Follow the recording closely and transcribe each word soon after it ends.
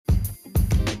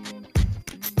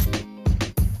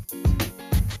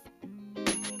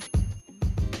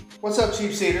What's up,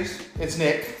 Cheap Seaters? It's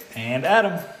Nick. And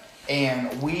Adam.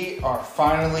 And we are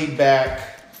finally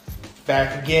back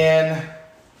again,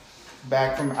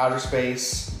 back from outer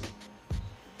space.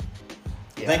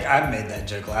 Yeah. I think I made that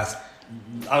joke last.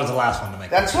 I was the last one to make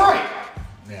That's right.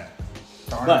 Yeah.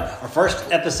 Darn But it. our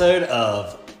first episode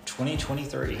of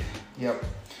 2023. Yep.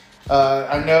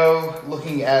 I know,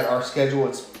 looking at our schedule,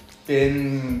 it's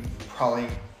been probably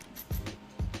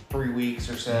 3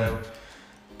 weeks or so.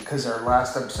 Because our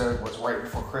last episode was right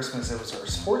before Christmas. It was our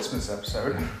Sportsman's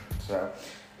episode. So,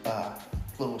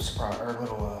 little surprise or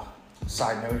little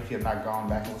side note: if you have not gone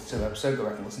back and listened to the episode, go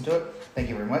back and listen to it. Thank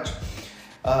you very much.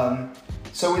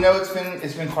 So we know it's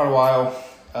been quite a while.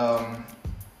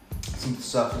 Some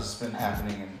stuff has been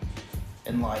happening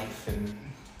in life and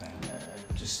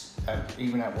just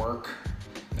even at work.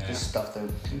 Yeah. Just stuff that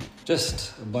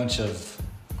Just a bunch of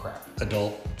crap.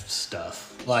 adult stuff.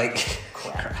 Like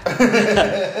Crap.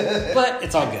 But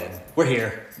it's all good. We're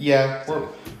here. Yeah,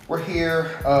 we're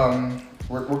here.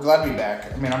 We're glad to be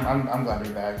back. I mean, I'm glad to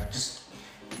be back. Just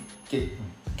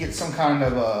get some kind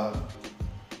of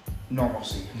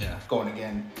normalcy going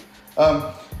again.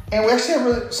 And we actually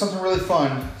have something really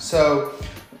fun. So,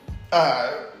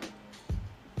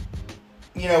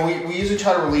 we usually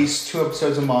try to release 2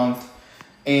 episodes a month,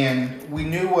 and we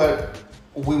knew what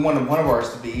we wanted one of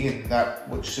ours to be, and that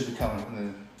which should be coming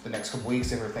in the next couple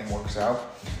weeks if everything works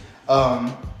out.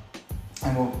 And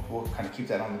we'll kind of keep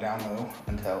that on the down low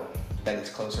until that gets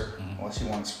closer, unless you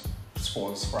want to spoil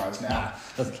the surprise now.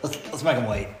 Let's make them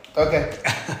wait. Okay.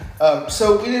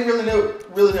 So we didn't really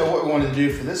know what we wanted to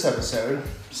do for this episode.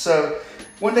 So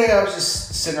one day I was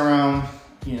just sitting around,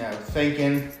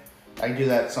 thinking. I do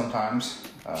that sometimes.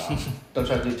 Don't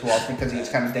try to do it too often because it gets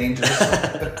kind of dangerous.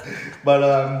 But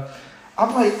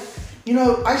I'm like,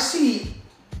 I see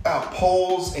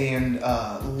polls and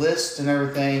lists and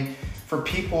everything for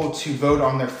people to vote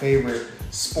on their favorite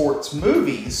sports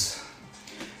movies.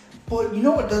 But you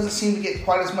know what doesn't seem to get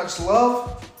quite as much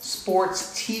love?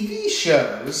 Sports TV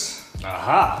shows.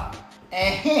 Aha.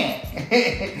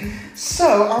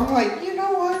 So I'm like, you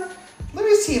know what? Let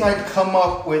me see if I can come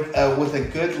up with a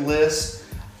good list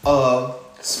of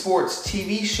sports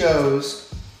TV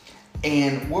shows,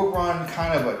 and we'll run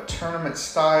kind of a tournament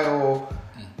style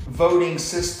voting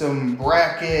system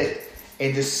bracket,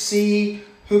 and just see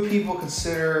who people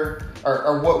consider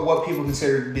or what people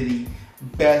consider to be the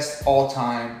best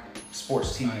all-time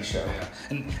sports TV show. Yeah.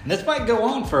 And this might go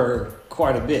on for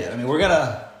quite a bit. I mean, we're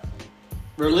gonna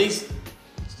release,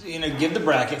 give the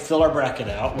bracket, fill our bracket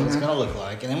out, what it's gonna look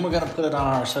like, and then we're gonna put it on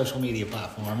our social media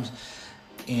platforms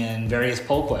in various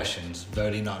poll questions,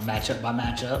 voting on matchup by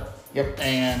matchup. Yep.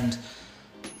 And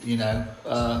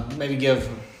maybe give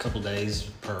a couple days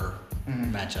per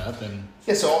matchup. And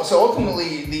yeah. So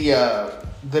ultimately, the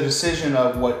decision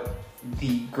of what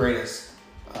the greatest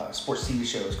sports TV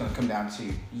show is going to come down to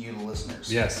you, the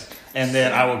listeners. yes. And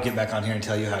then I will get back on here and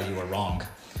tell you how you were wrong.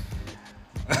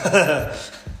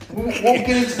 We'll get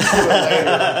into it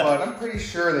later, but I'm pretty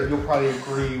sure that you'll probably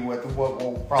agree with what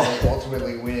will probably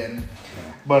ultimately win.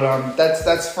 But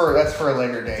that's for a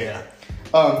later day. Yeah.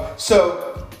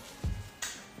 So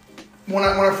when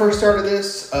I first started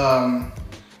this,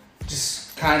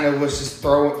 just kind of was just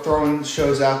throwing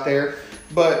shows out there.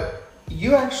 But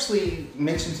you actually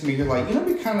mentioned to me, you're like, it'd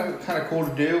be kind of cool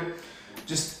to do.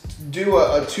 Just do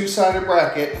a 2-sided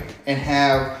bracket and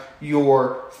have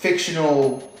your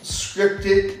fictional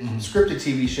scripted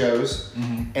TV shows,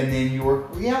 and then your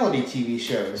reality TV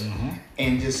shows,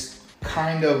 and just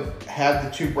kind of have the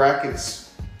 2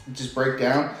 brackets just break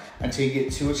down until you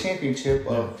get to a championship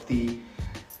of the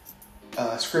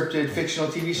scripted fictional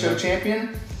TV show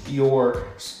champion, your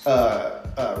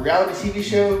reality TV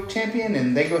show champion,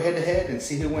 and they go head to head and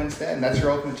see who wins that, and that's your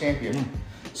ultimate champion.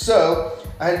 So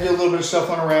I had to do a little bit of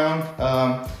shuffling around.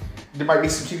 There might be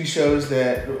some TV shows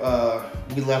that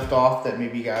we left off that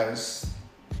maybe you guys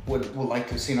would like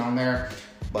to have seen on there,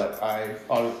 but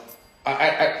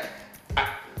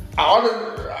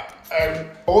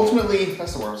ultimately,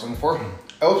 that's the word I was looking for. I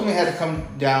ultimately had to come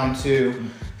down to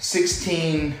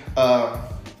 16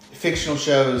 fictional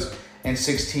shows and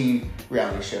 16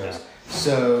 reality shows. Yeah.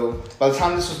 So by the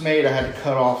time this was made, I had to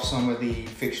cut off some of the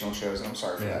fictional shows, and I'm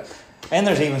sorry for that. And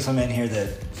there's even some in here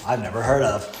that I've never heard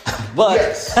of. But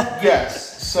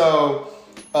yes. So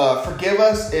forgive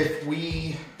us if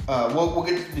we we'll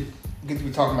get to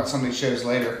be talking about some of these shows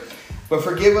later. But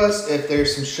forgive us if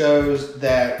there's some shows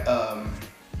that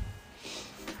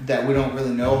that we don't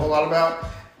really know a whole lot about.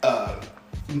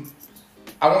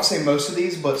 I won't say most of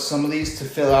these, but some of these to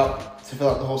fill out to fill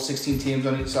out the whole 16 teams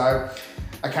on each side.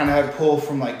 I kind of had to pull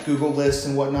from like Google lists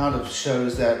and whatnot of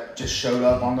shows that just showed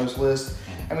up on those lists.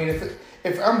 I mean,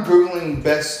 if I'm Googling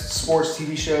best sports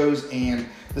TV shows and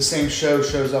the same show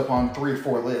shows up on 3 or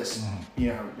 4 lists, you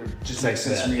know, it just makes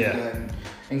sense for me to go ahead and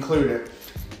include it.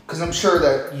 Because I'm sure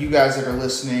that you guys that are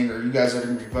listening or you guys that are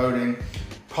going to be voting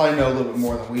probably know a little bit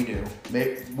more than we do.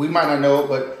 We might not know it,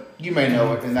 but you may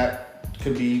know it, and that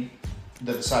could be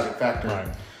the deciding factor. Right.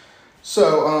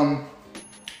 So,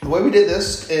 the way we did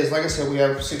this is, like I said, we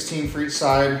have 16 for each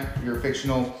side, your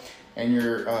fictional and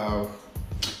your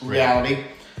reality.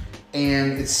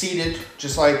 And it's seeded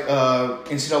just like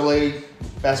NCAA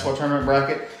basketball tournament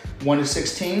bracket, 1 to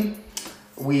 16.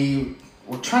 We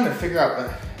were trying to figure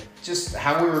out just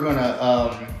how we were going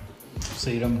to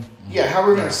seed them. Yeah, how we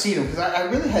were going to seed them, because I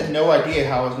really had no idea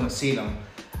how I was going to seed them.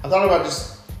 I thought about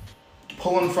just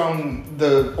pulling from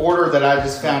the order that I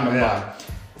just found them by.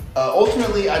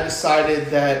 Ultimately, I decided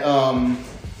that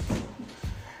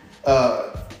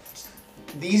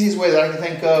the easiest way that I can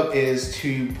think of is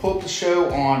to pull up the show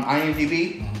on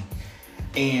IMDb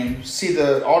and see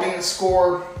the audience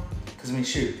score. Because, I mean,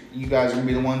 shoot, you guys are going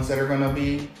to be the ones that are going to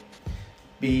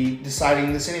be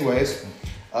deciding this anyways.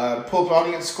 Pull up the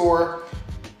audience score,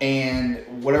 and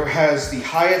whatever has the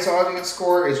highest audience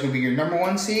score is going to be your number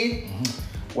 1 seed.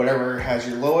 Whatever has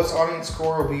your lowest audience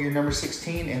score will be your number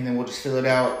 16, and then we'll just fill it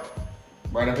out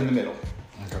right up in the middle.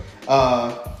 Okay.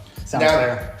 Sounds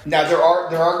fair. Now there are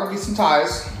going to be some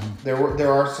ties.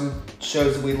 There are some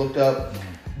shows that we looked up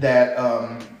that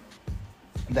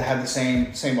have the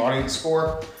same audience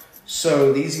score.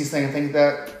 So the easiest thing I think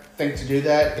to do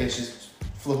that is just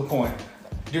flip a coin.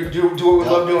 Do what we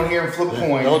love doing here and flip a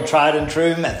coin. The old tried and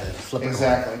true method. Flip a coin.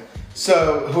 Exactly.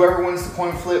 So whoever wins the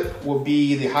coin flip will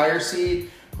be the higher seed.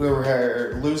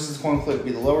 Whoever loses the coin flip will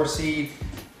be the lower seed.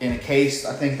 In a case,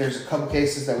 I think there's a couple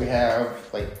cases that we have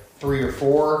like 3 or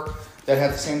 4 that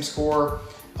have the same score.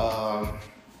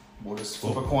 We'll just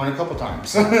flip a coin a couple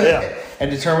times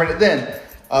and determine it then.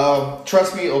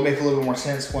 Trust me, it'll make a little bit more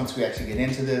sense once we actually get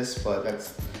into this, but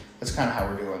that's kind of how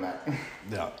we're doing that.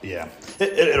 Yeah.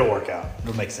 It'll work out.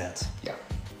 It'll make sense. Yeah.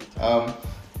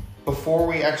 Before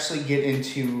we actually get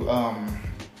into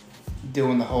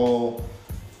doing the whole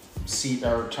seat,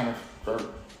 or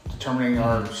determining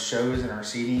our shows and our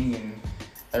seating and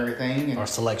everything, and our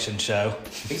selection show.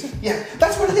 Yeah,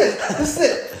 that's what it is. That's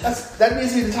it. That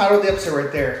needs to be the title of the episode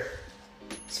right there.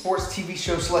 Sports TV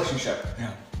show selection show.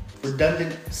 Yeah.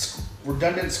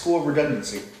 Redundant school of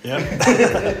redundancy. Yeah.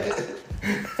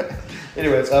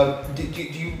 Anyways, do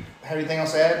you have anything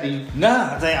else to add? No,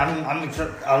 I think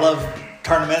I love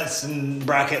tournaments and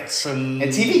brackets and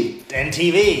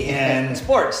TV and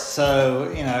sports.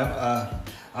 So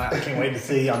I can't wait to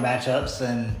see our matchups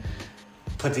and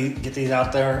get these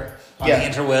out there on the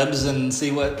interwebs and see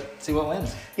what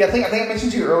wins. Yeah, I think I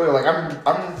mentioned to you earlier. Like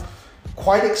I'm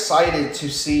quite excited to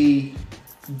see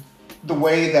the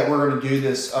way that we're going to do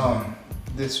this.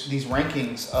 These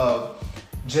rankings of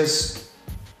just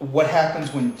what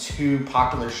happens when 2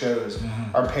 popular shows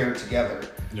are paired together.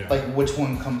 Yeah. Like which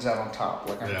one comes out on top.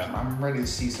 Like I'm ready to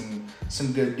see some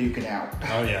good duking out.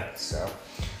 Oh yeah. So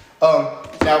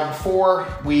now before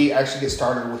we actually get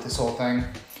started with this whole thing,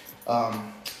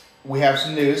 we have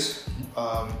some news.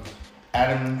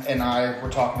 Adam and I were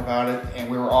talking about it, and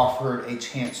we were offered a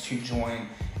chance to join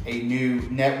a new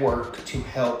network to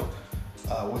help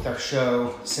with our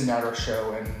show, send out our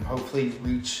show, and hopefully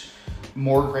reach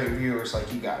more great viewers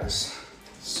like you guys.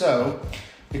 So,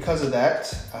 because of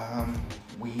that,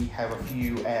 we have a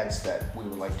few ads that we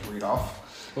would like to read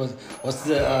off. What's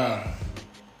the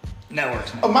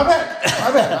network's name? Oh, my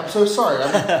bad. I'm so sorry.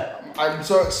 I'm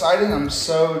so excited. I'm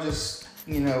so just,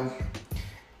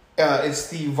 it's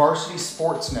the Varsity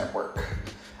Sports Network.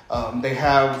 They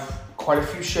have quite a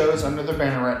few shows under their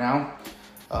banner right now.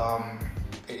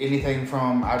 Anything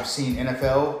from, I've seen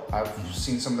NFL, I've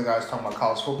seen some of the guys talking about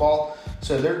college football.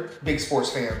 So they're big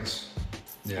sports fans,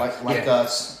 like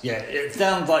us. Yeah, it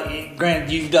sounds like, granted,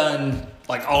 you've done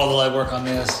like all of the legwork on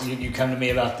this. You come to me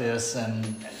about this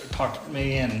and talk to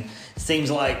me, and it seems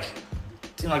like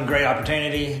a great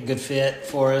opportunity, good fit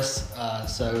for us.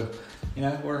 So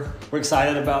we're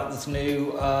excited about this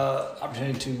new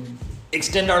opportunity to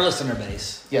extend our listener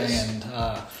base. Yes. And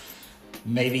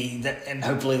maybe and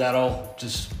hopefully that'll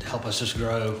just help us just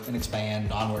grow and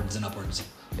expand onwards and upwards.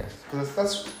 Yes,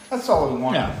 because that's all we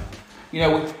want. Yeah.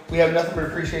 We have nothing but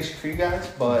appreciation for you guys,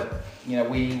 but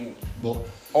we will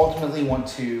ultimately want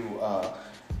to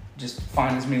just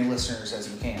find as many listeners as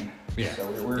we can. Yeah.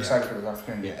 So we're excited for this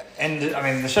opportunity. Yeah. And I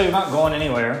mean, the show's not going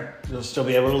anywhere. You'll still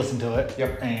be able to listen to it.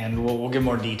 Yep. And we'll give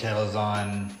more details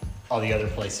on all the other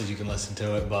places you can listen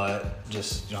to it, but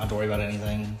just you don't have to worry about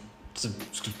anything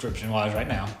subscription-wise right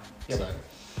now. Yep. So.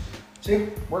 See,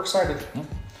 we're excited.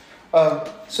 Now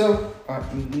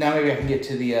maybe I can get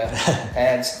to the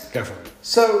ads. Go for it.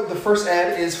 So the first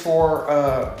ad is for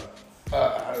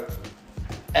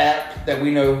app that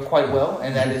we know quite well,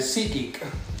 and that is SeatGeek.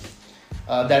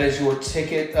 That is your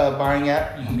ticket buying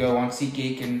app. You can go on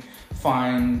SeatGeek and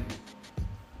find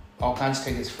all kinds of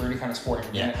tickets for any kind of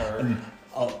sporting event.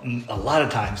 A lot of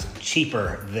times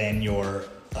cheaper than your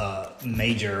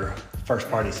major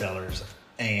first-party sellers.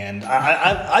 And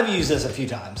I've used this a few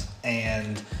times,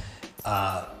 and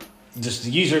just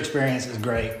the user experience is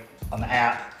great on the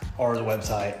app or the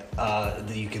website.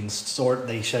 You can sort.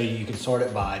 They show you can sort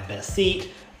it by best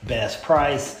seat, best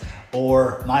price,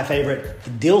 or my favorite,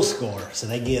 the deal score. So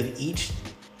they give each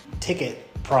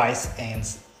ticket price and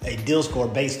a deal score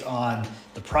based on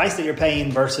the price that you're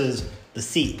paying versus the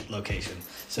seat location.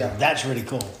 So that's really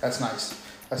cool. That's nice.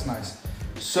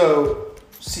 So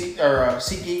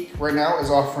SeatGeek right now is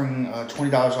offering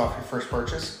 $20 off your first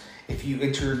purchase if you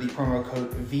enter the promo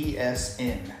code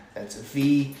VSN. That's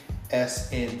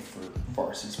VSN for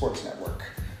Varsity Sports Network.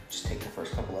 Just take the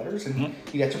first couple letters and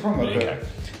you got your promo code.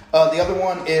 The other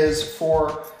one is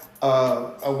for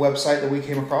a website that we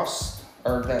came across,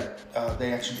 or that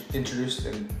they actually introduced,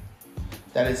 and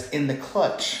that is In the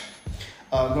Clutch.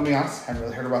 I'm going to be honest, I hadn't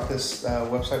really heard about this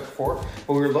website before,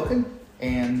 but we were looking,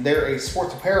 and they're a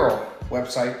sports apparel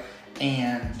website,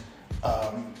 and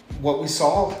what we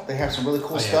saw, they have some really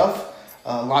cool stuff.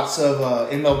 Lots of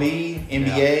MLB,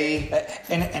 NBA,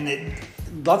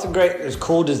 lots of great. There's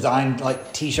cool design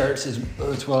like T-shirts is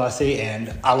what I see,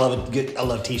 and I love it. I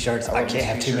love T-shirts. I can't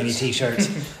have too many T-shirts.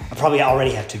 I probably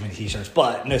already have too many T-shirts,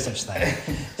 but no such thing.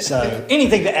 So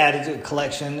anything to add to a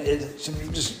collection is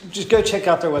just go check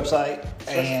out their website,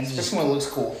 and this one looks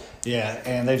cool. Yeah,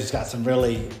 and they've just got some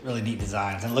really really neat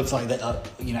designs, and it looks like they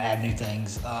add new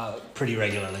things pretty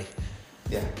regularly.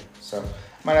 Yeah, so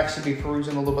might actually be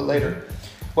perusing a little bit later.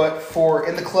 But for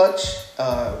In the Clutch,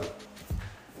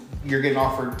 you're getting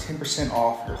offered 10%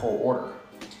 off your whole order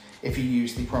if you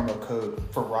use the promo code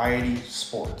Variety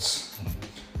Sports.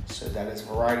 So that is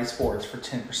Variety Sports for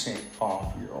 10%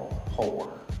 off your whole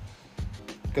order.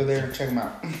 Go there and check them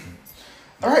out.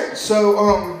 All right,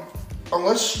 so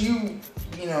unless you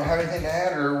have anything to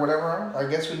add or whatever, I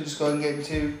guess we can just go ahead and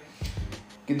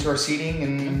get into our seating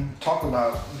and talk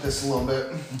about this a little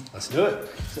bit. Let's do it.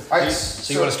 All right,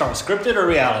 so you want to start with scripted or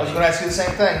reality? I was going to ask you the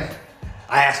same thing.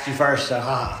 I asked you first, so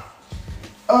I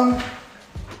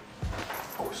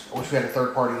wish we had a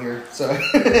third party here, so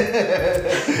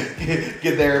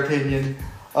get their opinion.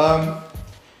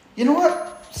 You know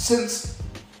what? Since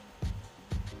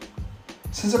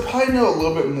I probably know a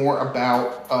little bit more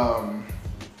about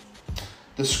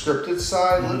the scripted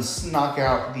side, let's knock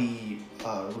out the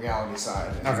reality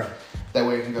side. Okay. That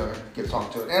way we can go and get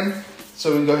talk to it. And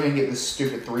so we can go ahead and get this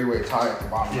stupid three-way tie at the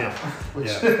bottom. Yeah.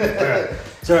 Okay.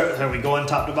 So are we going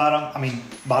top to bottom? I mean,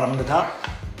 bottom to top?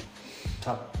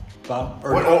 Top, bottom?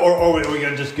 Or are we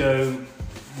going to just go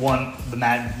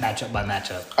matchup by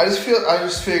matchup? I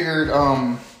just figured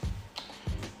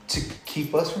to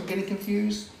keep us from getting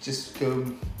confused, just go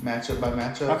matchup by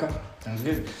matchup. Okay. Sounds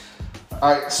good.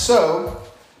 All right. So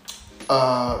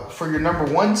for your number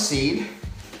one seed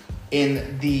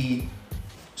in the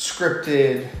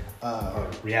scripted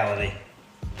reality.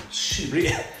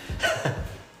 Shoot.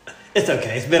 It's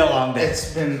okay. It's been a long day.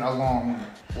 It's been a long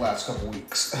last couple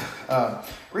weeks.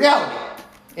 Reality.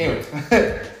 Anyways,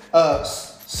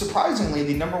 surprisingly,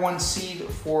 the number one seed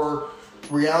for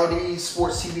reality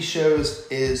sports TV shows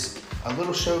is a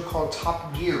little show called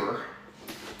Top Gear.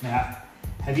 Now,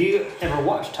 have you ever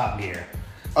watched Top Gear?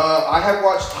 I have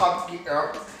watched Top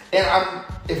Gear, and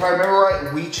if I remember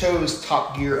right, we chose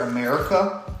Top Gear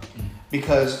America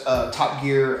because Top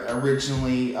Gear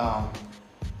originally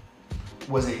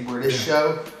was a British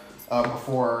show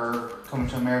before coming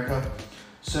to America.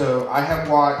 So I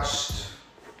watched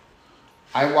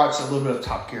a little bit of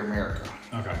Top Gear America.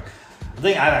 Okay. I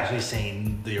think I've actually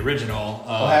seen the original.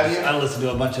 Have you? I listened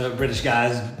to a bunch of British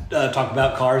guys talk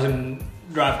about cars and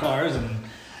drive cars, and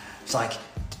it's like,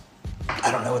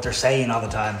 I don't know what they're saying all the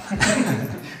time.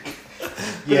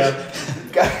 Yeah.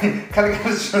 Kind of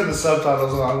got to turn the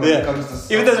subtitles on when it comes to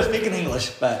stuff. Even though they're speaking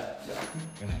English, but...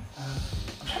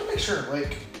 I'm trying to make sure,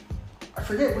 I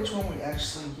forget which one we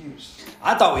actually used.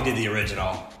 I thought we did the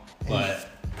original, but...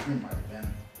 It might have been.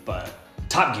 But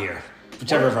Top Gear,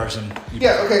 whichever version.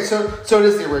 Yeah, okay, so it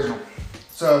is the original.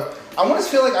 So I want to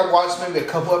feel like I watched maybe a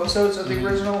couple episodes of the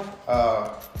original.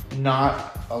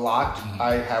 Not a lot.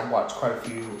 I have watched quite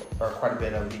a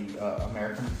bit of the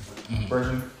American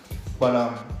version.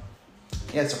 But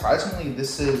yeah, surprisingly,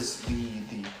 this is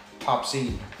the top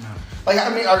seed. No. Like, I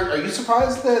mean, are you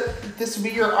surprised that this would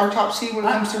be our top seed when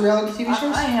it comes to reality TV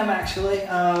shows? I am actually,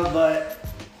 but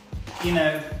you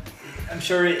know, I'm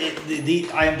sure the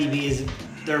IMDb is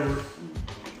their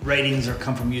ratings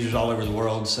come from users all over the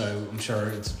world, so I'm sure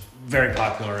it's very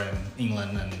popular in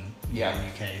England and the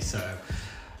UK. So,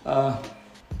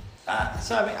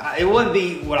 so I mean, it wouldn't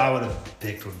be what I would have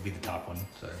picked. Would be the top one.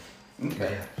 So,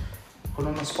 okay. Yeah. Put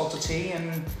on a spot of tea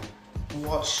and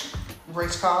watch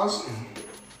race cars.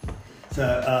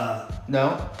 So,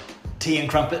 No. tea and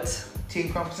crumpets. Tea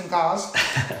and crumpets and cars.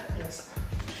 Yes.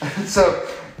 So,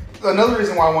 another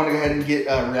reason why I want to go ahead and get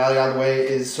reality out of the way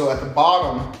is so at the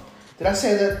bottom. Did I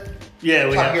say that? Yeah,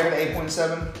 we Top have. Gear had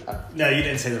 8.7. No, you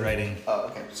didn't say the rating. Oh,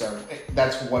 okay. So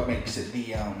that's what makes it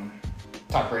the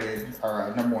top rated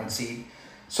or number one seed.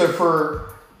 So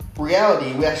for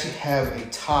reality, we actually have a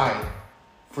tie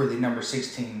for the number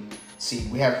 16 seed.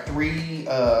 We have three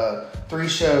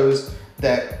shows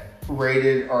that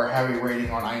rated or have a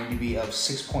rating on IMDb of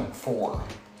 6.4.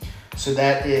 So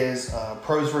that is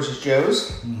Pros vs.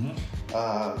 Joes,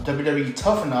 WWE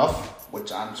Tough Enough,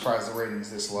 which I'm surprised the rating is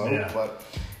this low,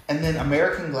 and then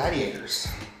American Gladiators.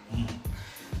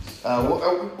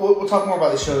 We'll talk more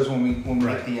about the shows when we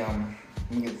get the when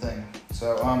we get the thing.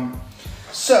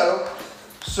 So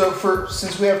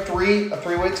since we have a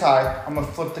three-way tie, I'm gonna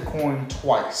flip the coin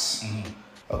twice.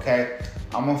 Okay,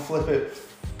 I'm gonna flip it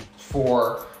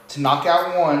to knock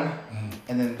out one,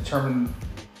 and then determine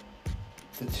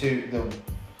the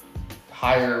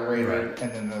higher rated,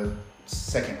 and then the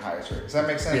second highest rated. Does that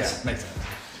make sense? Yeah, makes sense.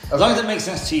 As long as it makes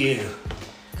sense to you,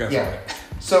 go for it.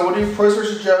 So we'll do Pros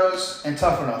vs. Joes and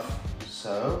Tough Enough.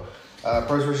 So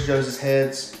Pros vs. Joes is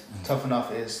heads, Tough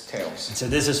Enough is tails. And so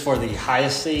this is for the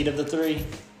highest seed of the three.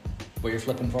 What you're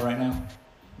flipping for right now?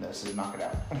 No, this is knock it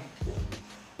out.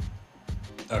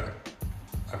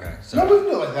 Okay. So No, we can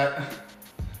do it like that.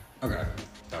 okay,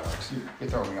 that works. You're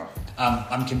throwing me off.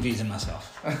 I'm confusing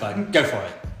myself, but go for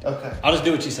it. Okay. I'll just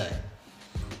do what you say.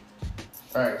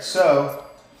 All right. So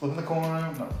flipping the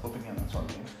coin. No, flipping in. That's what I'm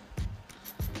doing.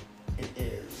 It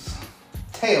is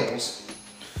tails.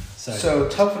 So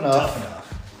Tough Enough. Tough Enough.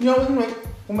 You know,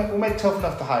 we'll make Tough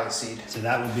Enough the highest seed. So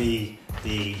that would be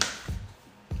the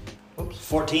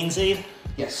 14 seed?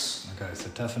 Yes. Okay, so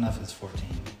Tough Enough is 14.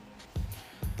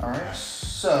 All right.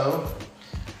 So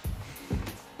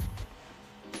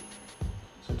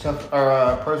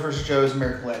Pros vs. Joes,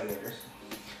 American Gladiators.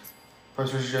 Pros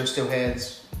vs. Joes still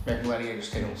heads, American Gladiators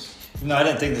tails. No, I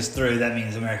didn't think this through. That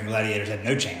means American Gladiators had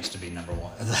no chance to be number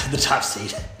one, the top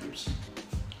seed.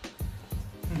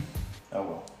 Oh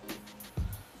well.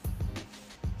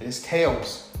 It is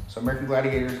tails. So American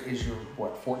Gladiators is your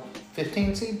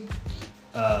 15 seed?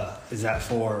 Was that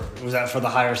for the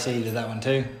higher seed of that one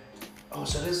too? Oh,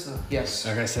 so it is yes.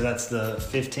 Okay, so that's the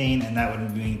 15, and that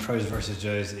would mean Pros vs.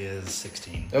 Joes is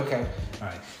 16. Okay. All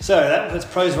right. So that puts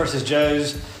Pros vs.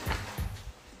 Joes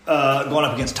going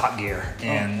up against Top Gear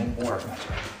in the first match.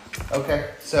 Okay,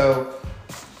 so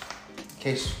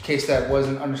in case that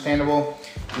wasn't understandable,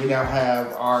 we now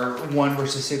have our 1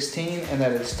 versus 16, and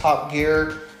that is Top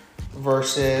Gear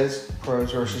versus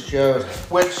Pros versus Joes,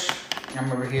 which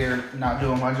I'm over here not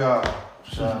doing my job.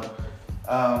 So,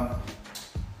 I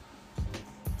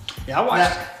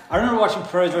remember watching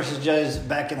Pros vs. Joes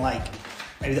back in like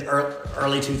maybe the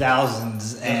early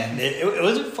 2000s, and it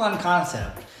was a fun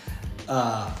concept.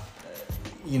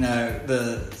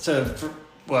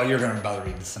 You're going to about to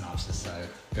read the synopsis, so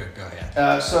go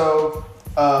ahead.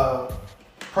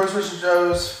 Pros vs.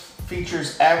 Joes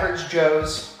features average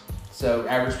Joes, so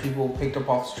average people picked up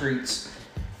off the streets,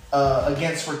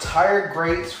 against retired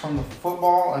greats from the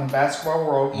football and basketball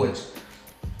world, which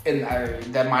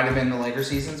that might have been the later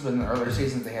seasons, but in the earlier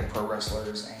seasons they had pro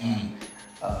wrestlers and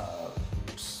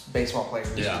baseball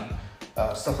players and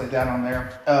stuff like that on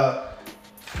there.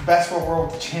 Basketball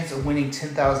world with a chance of winning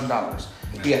 $10,000.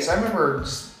 Yes, I remember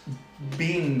just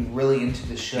being really into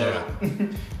the show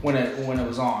when it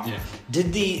was on. Yeah.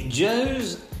 Did the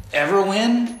Joes ever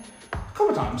win? A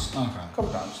couple times. Okay. A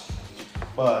couple times.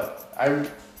 But I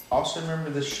also remember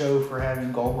the show for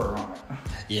having Goldberg on it.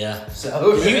 Yeah.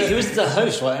 So he was the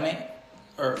host, wasn't he?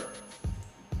 Or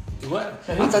what?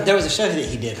 I thought there was a show that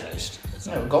he did host.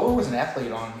 No, Goldberg was an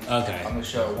athlete on the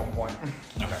show at one point.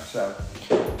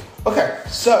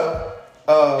 So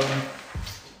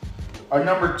our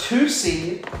number 2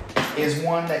 seed is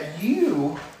one that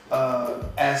you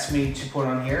asked me to put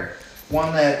on here.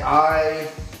 One that I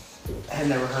had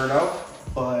never heard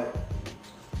of, but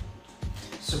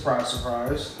surprise,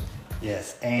 surprise.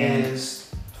 Yes, and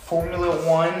is Formula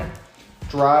One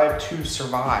Drive to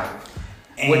Survive.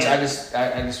 Which I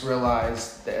just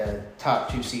realized the top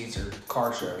 2 seeds are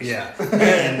car shows. Yeah.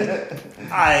 And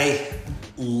I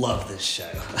love this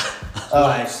show.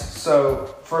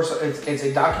 So first, it's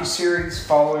a docuseries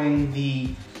following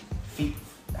the.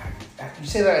 You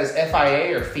say that as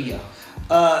FIA or FIA?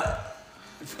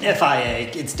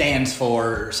 FIA. It stands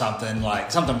for something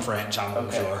French. I'm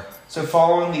not sure. So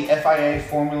following the FIA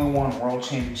Formula One World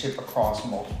Championship across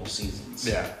multiple seasons.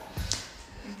 Yeah.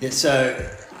 So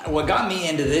what got me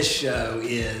into this show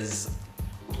is,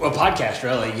 podcast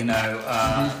really.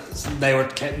 They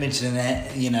kept mentioning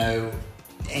it,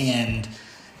 and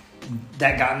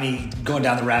that got me going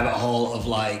down the rabbit hole of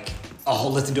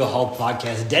listening to a whole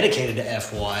podcast dedicated to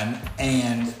F1.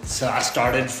 And so I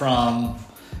started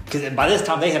because by this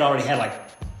time they had already had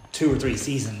 2 or 3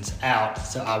 seasons out.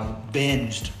 So I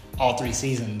binged all 3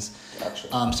 seasons.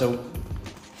 Gotcha. So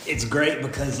it's great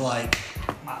because I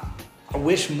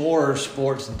wish more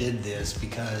sports did this,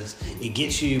 because it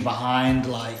gets you behind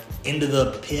into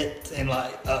the pit and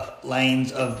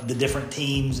lanes of the different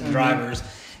teams and drivers.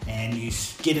 And you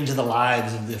get into the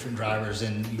lives of different drivers,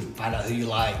 and you find out who you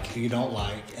like, who you don't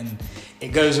like, and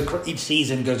it goes. Each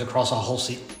season goes across a whole.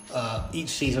 Each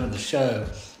season of the show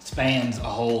spans a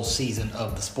whole season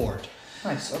of the sport.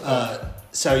 Nice. Okay.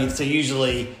 So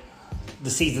usually,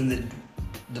 the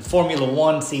Formula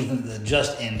One season that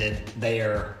just ended, they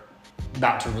are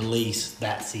about to release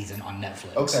that season on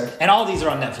Netflix. Okay. And all these are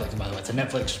on Netflix, by the way. It's a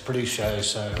Netflix produced show,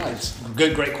 so nice.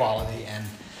 It's great quality, and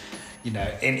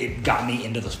and it got me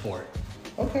into the sport.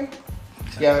 Okay.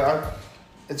 Yeah,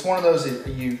 it's one of those that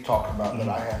you talked about that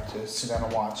I have to sit down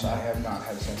and watch. I have not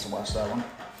had a chance to watch that one.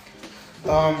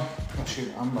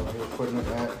 Shoot, I'm over here putting it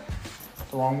at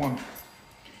the wrong one.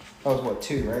 That was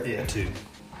 2, right? Yeah, 2.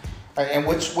 All right, and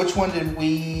which one did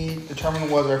we determine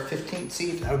was our 15th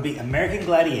seed? That would be American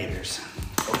Gladiators.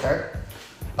 Okay.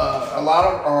 A lot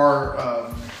of our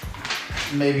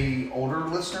maybe older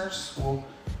listeners will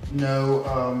know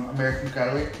American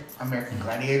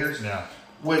Gladiators. Yeah.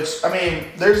 Which,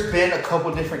 there's been a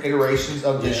couple different iterations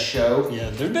of this show. Yeah,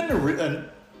 there's been a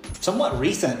somewhat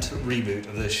recent reboot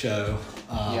of this show.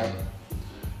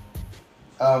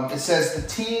 It says the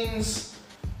teams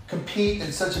compete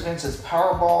in such events as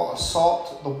Powerball,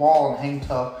 Assault the Wall, and Hang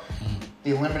Tough.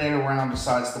 The eliminator round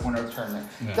decides the winner of the tournament.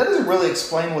 Yeah. That doesn't really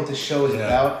explain what the show is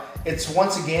about. It's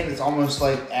it's almost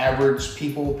like average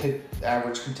people pick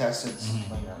average contestants,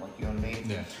 like you and me.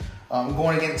 Yeah.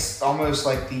 Going against almost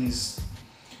like these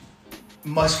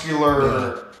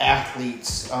muscular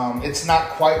athletes. It's not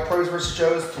quite pros versus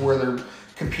Joes to where they're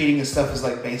competing in stuff as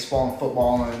like baseball and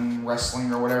football and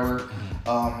wrestling or whatever.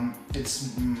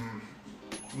 It's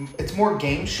more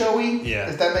game showy. Yeah.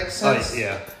 If that makes sense.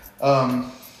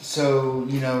 So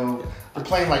they're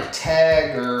playing like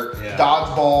tag or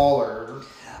dodgeball or.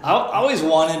 I always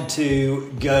wanted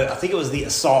to go. I think it was the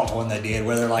Assault one they did,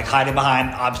 where they're hiding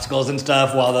behind obstacles and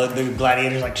stuff, while the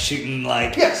gladiators shooting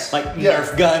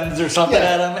Nerf guns or something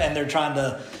at them, and they're trying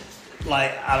to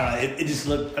I don't know. It just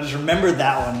looked. I just remember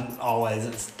that one always.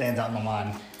 It stands out in my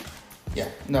mind. Yeah,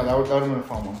 no, that would have been a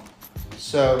fun one.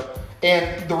 So,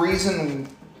 and the reason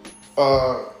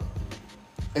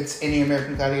it's any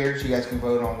American Gladiators, you guys can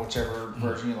vote on whichever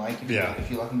version you like.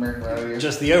 If you like American Gladiators,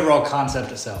 just the overall concept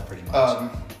itself, pretty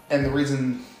much. And the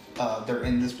reason they're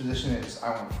in this position is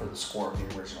I went for the score of the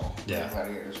original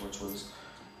Gladiators, which was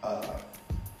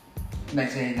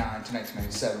 1989 to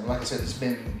 1997. Like I said, it's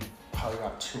been probably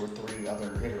about 2 or 3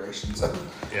 other iterations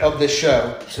of this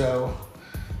show. So,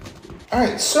 all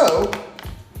right, so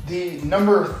the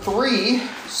number 3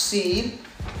 seed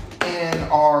in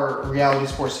our reality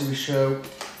sports TV show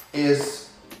is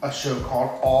a show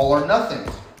called All or Nothing.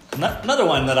 Another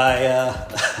one that I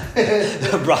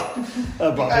brought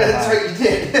That's right, you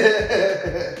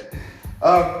did.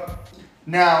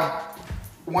 Now,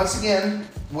 once again,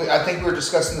 I think we were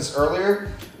discussing this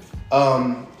earlier.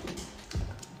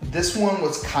 This one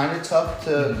was kind of tough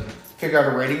to figure out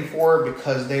a rating for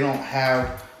because they don't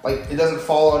have, it doesn't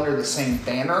fall under the same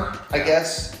banner, I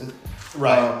guess.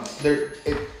 Right.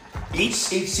 Each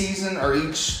season or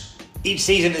each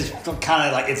season is kind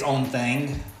of like its own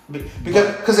thing.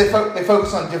 Because they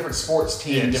focus on different sports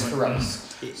teams throughout.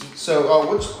 So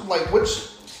which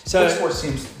sports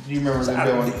teams do you remember them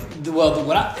doing? Well,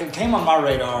 it came on my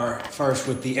radar first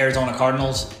with the Arizona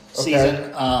Cardinals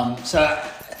season.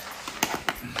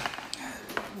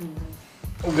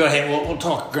 We'll go ahead. We're going to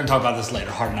talk about this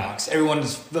later. Hard Knocks.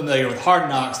 Everyone's familiar with Hard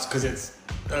Knocks because it's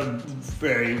a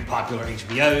very popular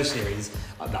HBO series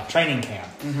about training camp.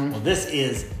 Well, this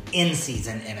is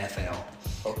in-season NFL.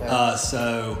 Okay.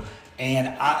 So And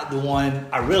the one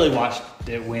I really watched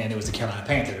it when it was the Carolina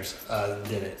Panthers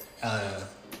did it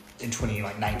in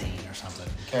 2019 or something.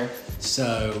 Okay.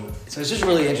 So it's just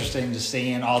really interesting just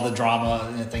seeing all the drama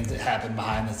and the things that happen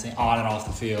behind the scene, on and off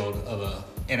the field of a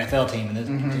NFL team.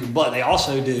 And but they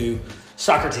also do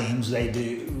soccer teams. They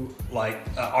do like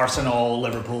Arsenal,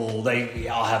 Liverpool. They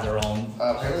all have their own.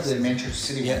 Apparently, the Manchester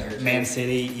City. Yeah, Man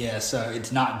City. Yeah, so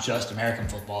it's not just American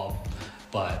football,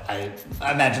 but I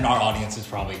imagine our audience is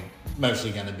probably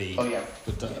mostly going to be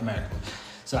with the American.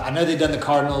 So I know they've done the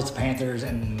Cardinals, the Panthers,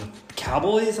 and the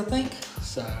Cowboys, I think.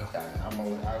 So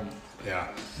yeah,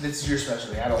 this is your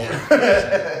specialty. I don't.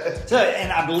 Yeah. So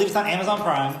and I believe it's on Amazon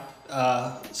Prime.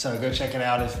 So go check it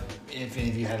out if any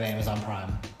of you have Amazon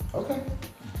Prime. Okay.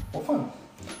 Well, fun.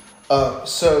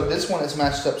 So this one is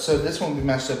matched up. So this one will be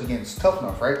matched up against Tough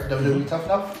Enough, right? WWE Tough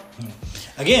Enough.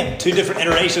 Again, 2 different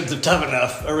iterations of Tough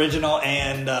Enough, original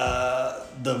and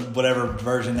the whatever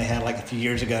version they had like a few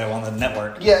years ago on the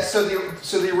network. Yeah. So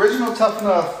the original Tough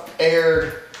Enough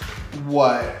aired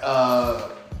what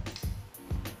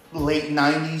late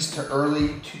 90s to early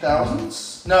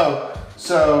 2000s. No.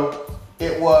 So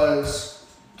it was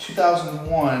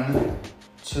 2001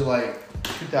 to like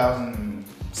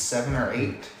 2007 or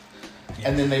 8.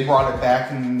 And then they brought it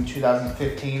back in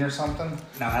 2015 or something.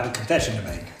 Now I have a confession to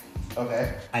make.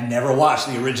 Okay. I never watched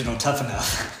the original Tough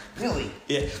Enough. Really?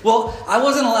 Yeah. Well, I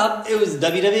wasn't allowed. It was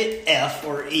WWF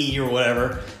or E or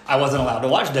whatever. I wasn't allowed to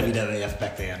watch WWF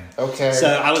back then. Okay. So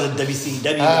I was a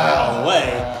WCW guy all the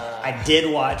way. I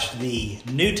did watch the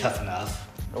new Tough Enough.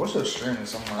 I wish it was streaming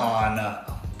somewhere on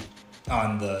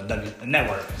the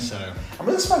network. So I'm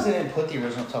really surprised they didn't put the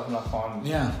original Tough Enough on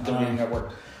WWE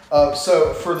Network.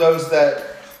 So for those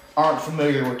that aren't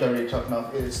familiar with WWE Tough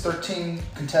Enough, it is 13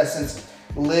 contestants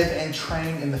live and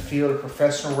train in the field of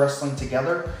professional wrestling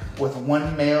together, with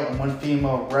one male and one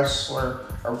female wrestler,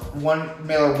 or one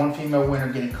male or one female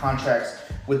winner getting contracts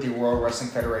with the World Wrestling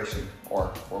Federation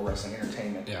or World Wrestling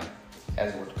Entertainment,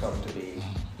 as it would come to be,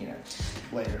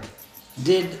 later.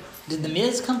 Did The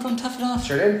Miz come from Tough Enough?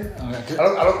 Sure did. Okay.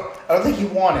 I don't think he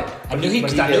won it. I knew he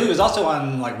was also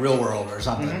on like Real World or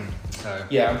something. Mm-hmm. So.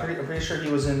 Yeah, I'm pretty sure he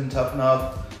was in Tough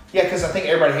Enough. Yeah, because I think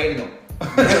everybody hated him.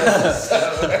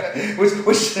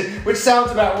 which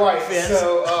sounds about right. Yes.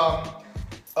 So,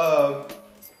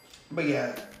 but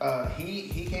yeah,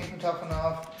 he came from Tough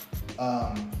Enough.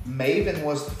 Maven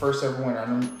was the first ever winner. I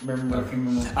don't remember if you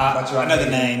remember much about I know Maven. the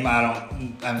name. I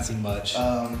haven't seen much.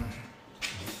 I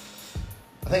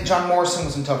think John Morrison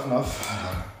was in Tough Enough.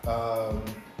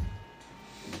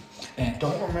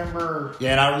 Don't remember.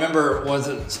 Yeah, and I remember, was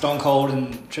it Stone Cold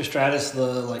and Trish Stratus,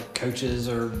 the coaches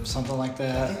or something like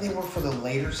that? I think they were for the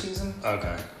later season.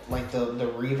 Okay. Like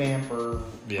the revamp or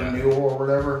renewal or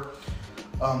whatever.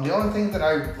 The only thing that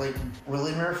I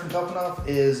really remember from Tough Enough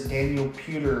is Daniel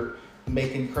Puder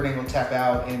making Kurt Angle tap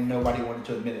out and nobody wanted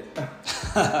to admit it.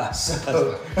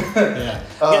 So yeah.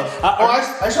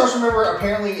 I just remember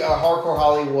apparently Hardcore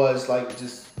Holly was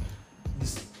just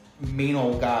this mean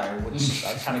old guy, which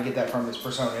I kind of get that from his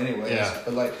persona anyways. Yeah.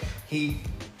 But he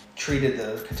treated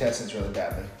the contestants really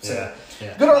badly. So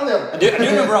yeah. Good on them. I do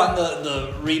remember on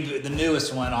the reboot, the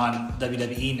newest one on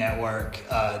WWE Network,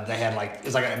 they had it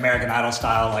was like an American Idol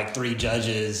style, 3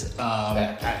 judges.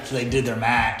 After they did their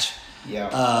match,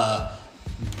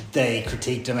 they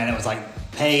critiqued them, and it was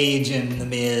Paige and The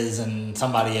Miz and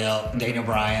somebody else, Daniel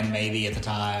Bryan maybe at the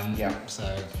time. Yeah.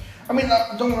 So. I mean,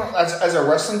 don't as a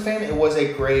wrestling fan, it was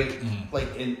a great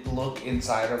look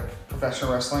inside of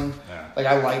professional wrestling.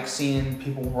 Yeah. I like seeing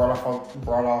people brought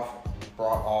off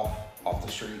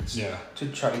the streets to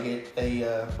try to get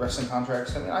a wrestling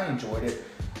contract. So, I mean, I enjoyed it.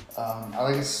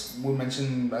 I guess we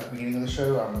mentioned at the beginning of the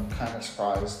show, I'm kind of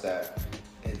surprised that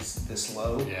it's this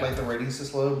low, the ratings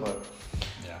this low, but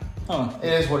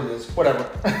it is what it is. Whatever.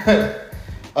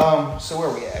 So where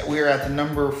are we at? We're at the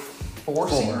number 4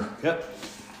 seed. Yep.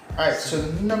 All right, so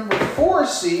the number 4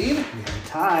 seed. We have a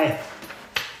tie.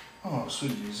 Oh,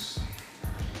 sweet Jesus!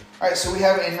 All right, so we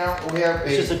have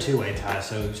It's just a 2-way tie,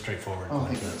 so straightforward. Oh,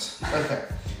 thank goodness. Okay,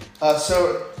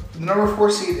 so the number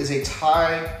 4 seed is a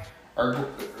tie, or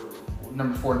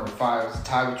number 4, number 5 is a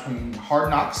tie between Hard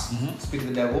Knocks, Speak of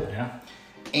the Devil,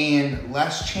 and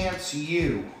Last Chance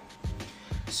U.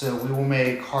 So we will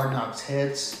make Hard Knocks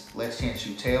heads, Last Chance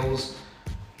U tails.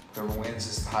 Whoever wins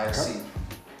is the highest seed.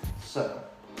 So.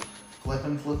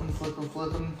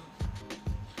 Flipping.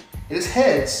 It is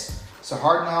heads. So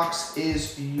Hard Knocks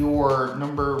is your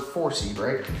number 4 seed,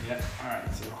 right? Yep. All right.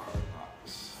 So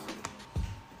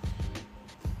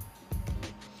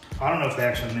I don't know if they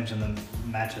actually mentioned the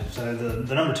matchup. So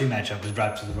the number 2 matchup was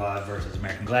Drive to Survive versus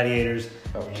American Gladiators.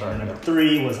 Oh, and sorry. number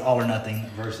 3 was All or Nothing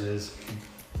versus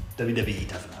WWE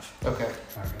Tough Enough. Okay.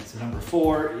 Okay, so number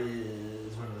 4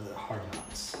 is what was it? Hard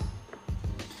Knocks.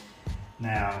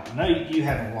 Now, I know you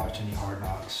haven't watched any Hard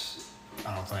Knocks,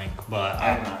 I don't think, but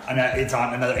I know it's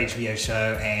on another HBO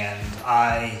show, and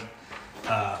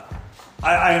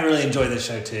I really enjoy this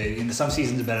show too. You know, some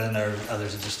seasons are better than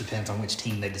others. It just depends on which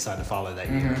team they decide to follow that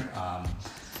year.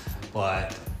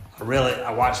 But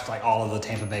I watched like all of the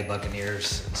Tampa Bay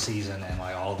Buccaneers season and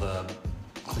like all the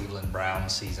Cleveland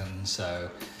Browns season. So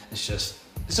it's just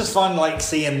fun, like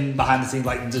seeing behind the scenes,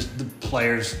 like just the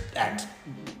players act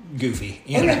goofy.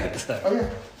 You know? So.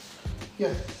 Oh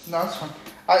yeah. No, it's fine.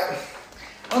 I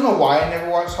don't know why I never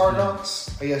watched Hard Knocks.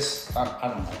 I guess I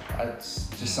don't know. It's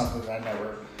just something that I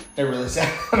never really sat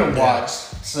down and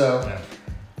watched. So,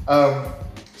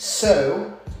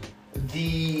 so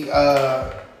the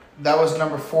that was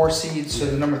number 4 seed. So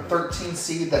the number 13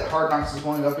 seed that Hard Knocks is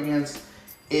going up against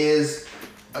is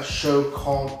a show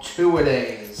called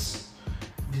Two-A-Days.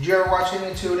 Did you ever watch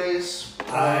any Two-A-Days?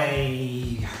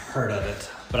 I heard of it,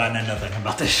 but I know nothing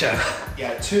about this show.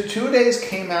 Yeah, Two-A-Days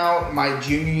came out my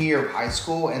junior year of high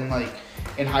school, and like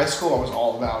in high school, I was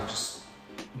all about just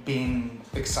being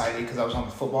excited because I was on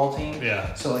the football team.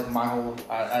 Yeah. So like my whole,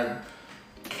 I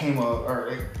came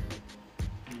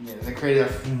they created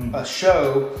a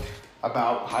show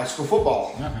about high school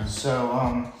football. Okay.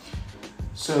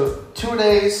 So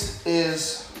Two-A-Days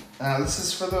is this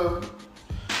is for the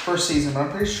first season, but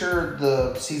I'm pretty sure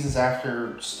the seasons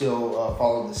after still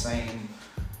followed the same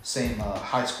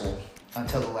high school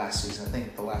until the last season. I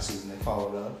think the last season they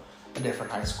followed a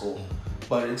different high school,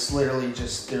 but it's literally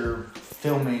just they're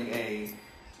filming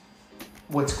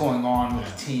what's going on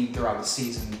with the team throughout the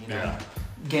season. You know,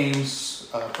 games,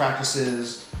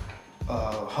 practices,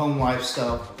 home life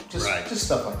stuff, just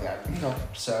stuff like that. You know,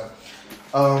 so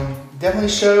definitely a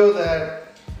show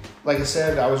that, like I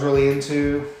said, I was really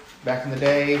into back in the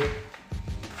day.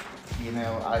 You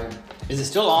know, Is it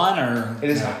still on or? It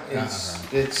is. No?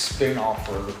 It's been off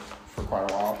for quite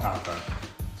a while. Oh, okay.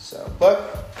 So,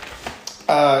 but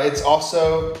it's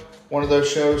also one of those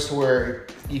shows to where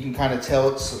you can kind of tell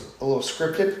it's a little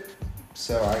scripted.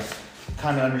 So I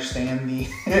kind of understand the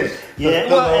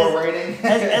lower rating.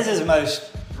 as is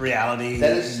most reality.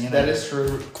 That is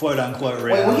true. Quote unquote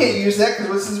reality. Wait, we can't use that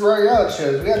because this is reality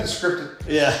shows. We got the scripted.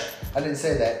 Yeah. I didn't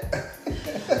say that.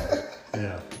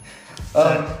 Yeah.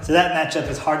 So that matchup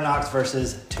is Hard Knocks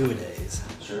versus Two-A-Days.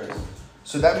 Sure is.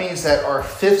 So that means that our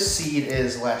 5th seed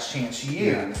is Last Chance U.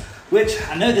 Yeah. Which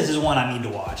I know this is one I need to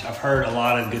watch. I've heard a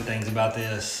lot of good things about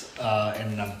this,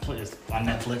 and it's on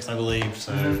Netflix, I believe.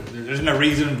 So there's no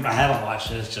reason I haven't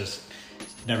watched it. It's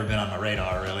never been on my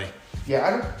radar, really. Yeah,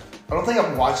 I don't think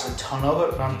I've watched a ton of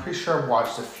it, but I'm pretty sure I've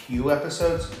watched a few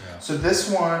episodes. Yeah. So this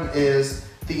one is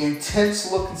the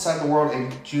intense look inside the world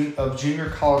of junior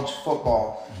college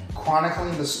football,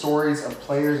 chronicling the stories of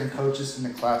players and coaches in the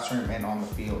classroom and on the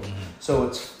field. So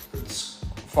it's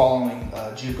following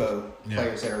JUCO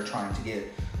players that are trying to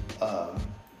get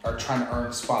are trying to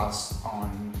earn spots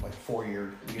on like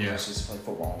 4-year universities to play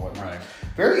football and whatnot. Right.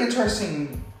 Very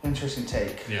interesting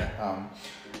take. Yeah.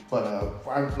 But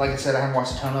like I said, I haven't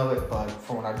watched a ton of it, but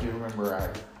from what I do remember, I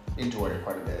enjoyed it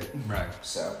quite a bit. Right.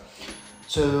 So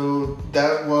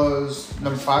that was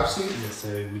number 5 seed. Yeah,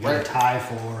 so we got a tie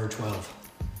for 12.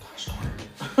 Gosh darn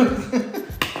it.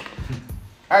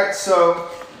 All right, so.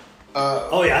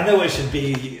 I know it should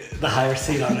be the higher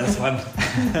seed on this one.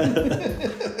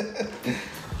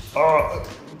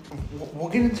 We'll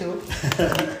get into it.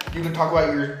 You can talk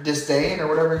about your disdain or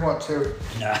whatever you want to.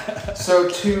 Nah. So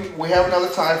we have another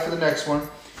tie for the next one,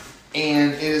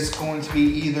 and it is going to be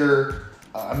either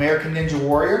American Ninja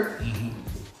Warrior. Mm-hmm.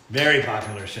 Very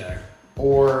popular show.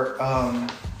 Or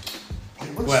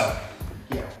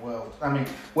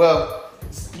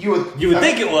you would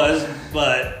think it was,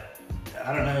 but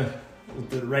I don't know with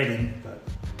the rating. But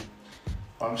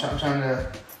I'm trying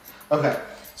to. Okay,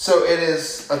 so it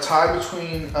is a tie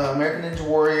between American Ninja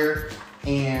Warrior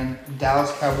and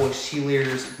Dallas Cowboys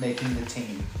cheerleaders making the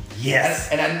team. Yes,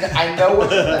 and I know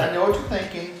what you're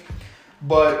thinking,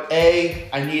 but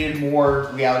I needed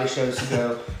more reality shows to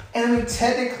go. And I mean,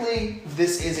 technically,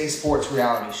 this is a sports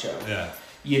reality show. Yeah.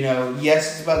 You know,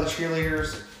 yes, it's about the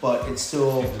cheerleaders, but it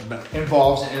still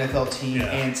involves an NFL team,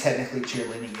 and technically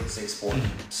cheerleading is a sport.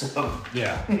 So,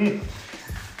 yeah.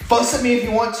 Fuss at me if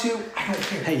you want to. I don't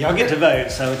care. Hey, y'all get to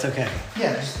vote, so it's okay.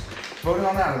 Yeah, just vote it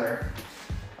on out of there.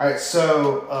 All right,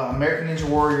 so American Ninja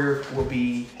Warrior will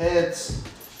be heads,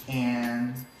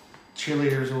 and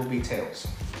cheerleaders will be tails.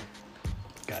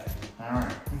 Got it. All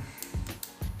right.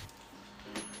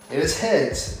 It is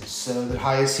heads, so the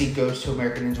highest seed goes to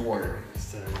American Ninja Warrior.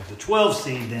 So the 12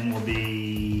 seed then will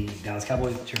be Dallas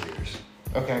Cowboys cheerleaders.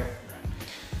 Okay.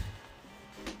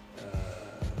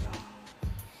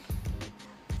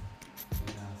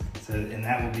 So, and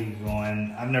that will be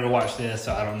going. I've never watched this,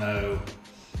 so I don't know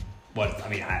what. I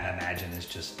mean, I imagine it's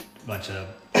just a bunch of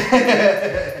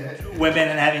women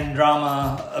and having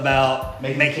drama about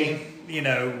making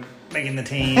the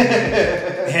team.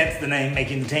 Hence the name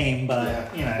 "Making the Team." But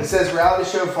it says reality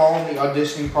show following the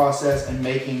auditioning process and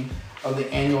making of the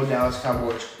annual Dallas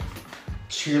Cowboys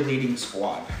cheerleading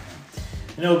squad.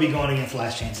 And it will be going against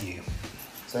Last Chance U.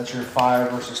 So that's your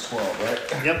 5 versus 12,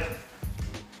 right? Yep.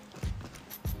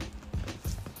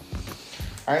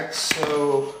 All right.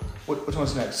 So which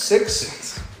one's next?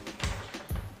 6.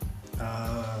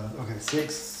 Okay,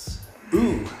 6.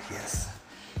 Ooh, yes.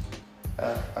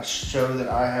 A show that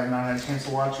I have not had a chance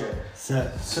to watch yet.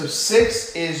 So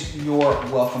 6 is your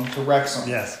Welcome to Wrexham.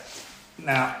 Yes.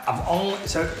 Now I've only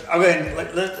I'll go ahead and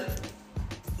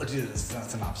let's do this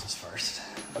synopsis first.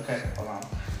 Okay, hold on.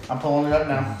 I'm pulling it up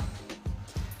now.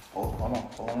 Hold on,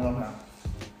 pulling it up now.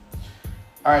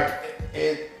 All right,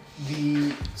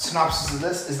 the synopsis of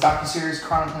this is docuseries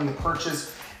chronicling the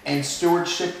purchase and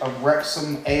stewardship of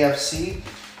Wrexham AFC,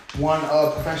 one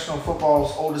of professional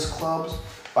football's oldest clubs,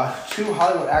 by 2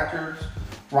 Hollywood actors,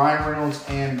 Ryan Reynolds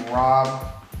and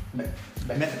Rob.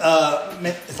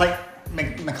 It's like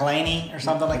McClaney or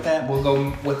something like that. We'll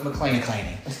go with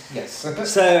McClaney. Yes.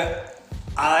 So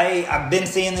I've been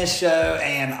seeing this show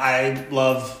and I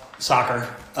love soccer,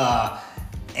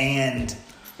 and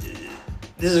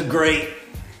this is a great.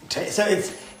 So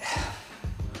it's.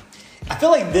 I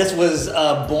feel like this was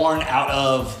born out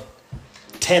of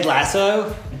Ted Lasso,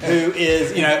 who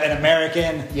is an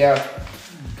American. Yeah.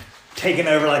 Taking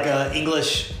over like a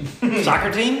English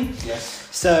soccer team. Yes.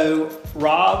 So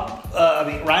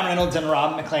Ryan Reynolds and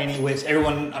Rob McClaney, which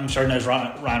everyone I'm sure knows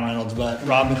Ryan Reynolds, but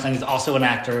Rob McClaney is also an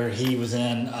actor. He was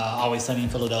in Always Sunny in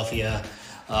Philadelphia,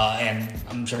 and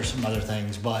I'm sure some other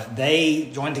things. But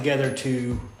they joined together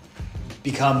to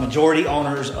become majority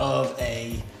owners of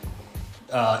a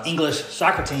English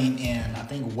soccer team in, I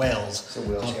think, Wales. So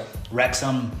Wales, yeah.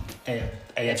 Wrexham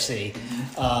AFC,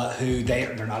 who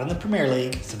they're not in the Premier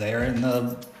League, so they are in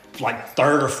the like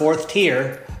 3rd or 4th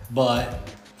tier, but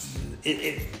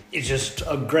it's just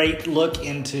a great look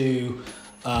into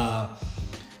how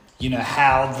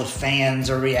the fans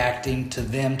are reacting to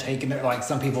them taking it. Like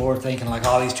some people were thinking like,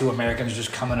 oh, these 2 Americans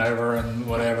just coming over and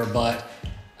whatever, but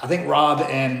I think Rob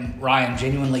and Ryan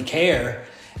genuinely care,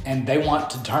 and they want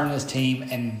to turn this team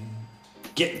and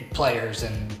get players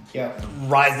and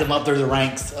rise them up through the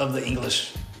ranks of the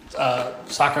English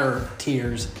soccer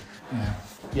tiers.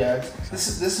 Yeah,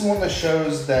 this is one of the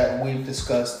shows that we've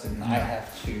discussed, and I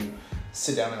have to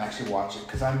sit down and actually watch it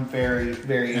because I'm very,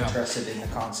 very interested in the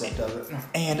concept of it.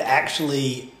 And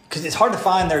actually, because it's hard to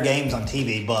find their games on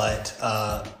TV, but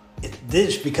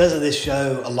because of this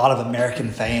show, a lot of American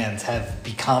fans have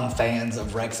become fans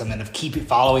of Wrexham and have keep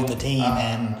following the team.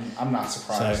 And I'm not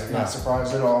surprised. I'm not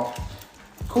surprised at all.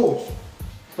 Cool.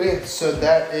 But yeah, so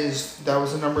that was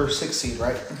the number 6 seed,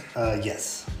 right?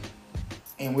 Yes.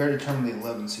 And we already determined the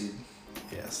 11 seed.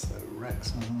 Yes, so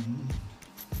Wrexham.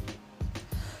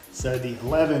 So the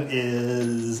 11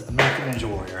 is American Ninja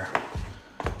Warrior.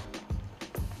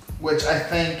 Which I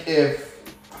think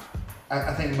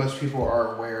I think most people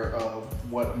are aware of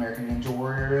what American Ninja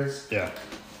Warrior is. Yeah.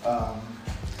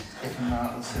 If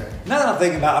not, let's see. Now that I'm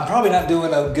thinking about it, I'm probably not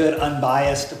doing a good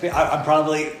unbiased. I'm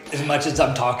probably, as much as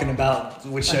I'm talking about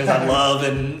which shows I love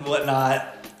and whatnot,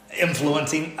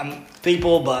 influencing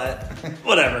people, but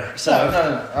whatever. So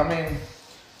No. I mean,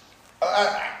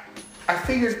 I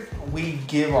figured we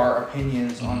give our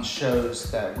opinions on shows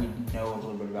that we know a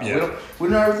little bit about. Yeah. We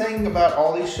don't know everything about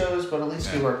all these shows, but at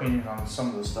least give our opinion on some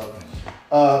of the stuff.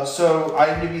 So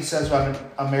IMDb says about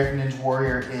American Ninja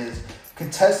Warrior is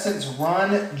contestants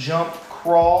run, jump,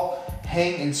 crawl,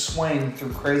 hang, and swing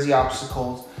through crazy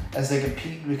obstacles as they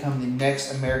compete to become the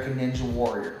next American Ninja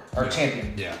Warrior or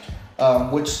champion. Yeah.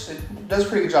 Which does a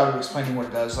pretty good job of explaining what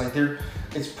it does. Like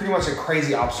it's pretty much a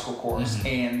crazy obstacle course,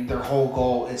 and their whole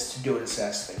goal is to do it as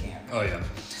fast as they can. Oh yeah.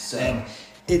 So and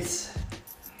this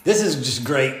is just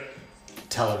great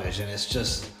television. It's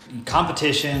just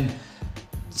competition.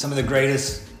 Some of the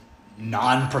greatest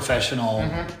non-professional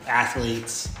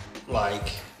athletes.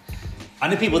 Like I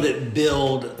know people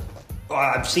that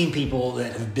I've seen people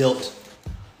that have built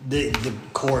the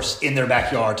course in their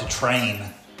backyard to train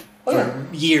for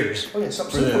years. Oh yeah, some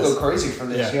people go crazy for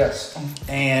this. Yeah. Yes,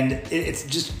 and it's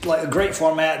just like a great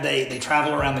format. They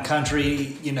travel around the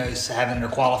country, having their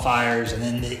qualifiers, and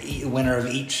then the winner of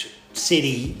each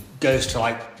city goes to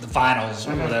like the finals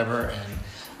or whatever, and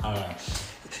I don't know.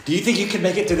 Do you think you can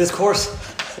make it through this course?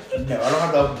 No, I don't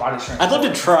have the upper body strength. I'd love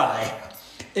to try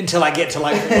until I get to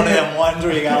like one of them ones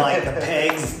where you got like the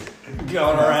pegs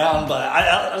going around, but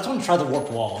I just want to try the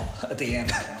warped wall at the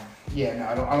end. Yeah,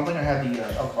 no, I don't think I have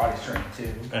the upper body strength to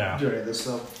do any of this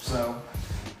stuff. So,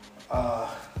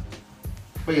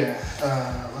 but yeah,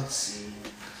 let's see.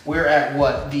 We're at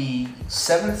what, the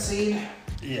 7th seed?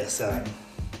 Yeah, 7.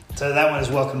 So that one is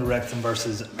Welcome to Wrexham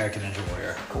versus American Ninja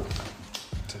Warrior. Cool.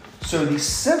 So the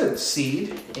 7th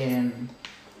seed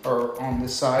on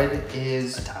this side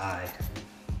is a tie.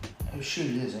 Oh shoot,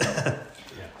 it is. Yeah.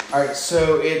 All right,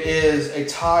 so it is a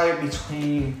tie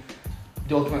between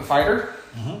the Ultimate Fighter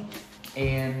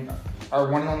and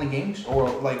our one and only games, or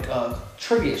like a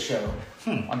trivia show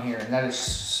on here, and that is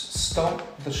Stump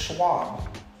the Schwab.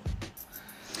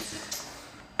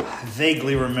 I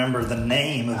vaguely remember the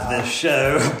name of this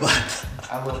show, but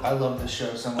I love this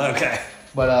show so much. Okay.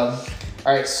 But all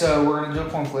right, so we're gonna do a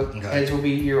coin flip. Okay. Heads will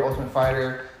be your Ultimate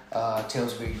Fighter.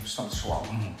 Tails will be Stump the Schwab.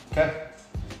 Okay.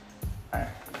 All right.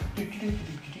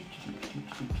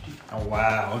 Oh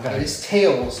wow. Okay. It is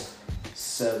Tails.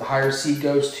 So the higher seed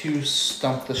goes to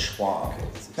Stump the Schwab.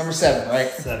 Number 7, right?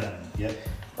 7. Yep.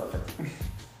 Perfect.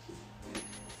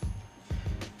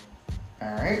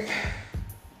 All right.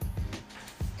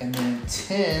 And then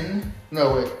 10.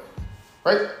 No, wait.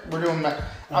 Right? We're doing that.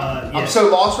 I'm so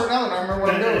lost right now that I don't remember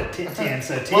what I'm doing. 10.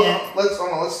 So 10. Well,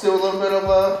 let's do a little bit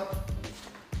of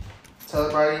tell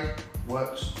everybody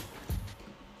what.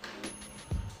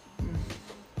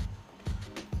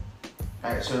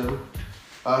 All right, so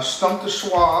Stump the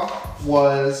Schwab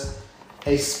was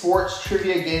a sports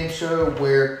trivia game show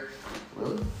where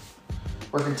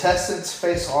contestants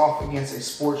face off against a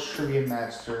sports trivia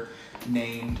master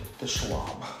named the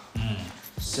Schwab.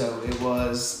 So it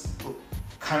was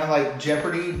kind of like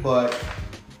Jeopardy, but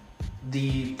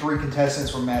the 3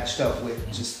 contestants were matched up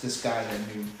with just this guy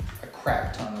that knew a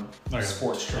crap ton of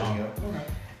sports trivia.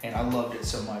 And I loved it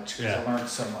so much because I learned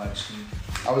so much. And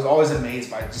I was always amazed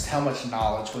by just how much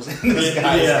knowledge was in this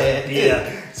guy's head.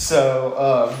 Yeah. So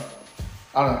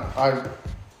I don't know.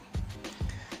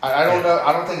 I don't know.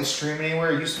 I don't think it's streaming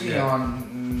anywhere. It used to be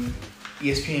on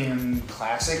ESPN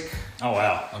Classic. Oh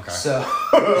wow. Okay. So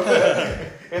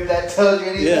if that tells you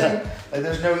anything, like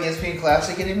there's no ESPN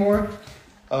Classic anymore.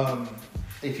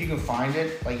 If you can find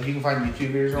it, like if you can find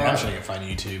YouTube videos around, I'm sure you can find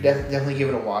YouTube. Definitely give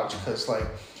it a watch because like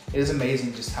it is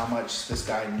amazing just how much this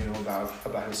guy knew about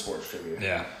his sports trivia.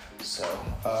 Yeah. So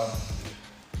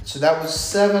so that was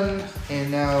 7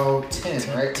 and now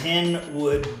 10, right? 10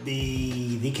 would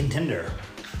be The Contender.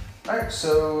 All right,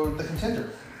 so The Contender.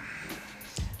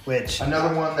 Which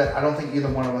another one that I don't think either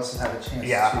one of us has had a chance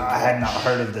to I had not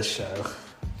heard of this show.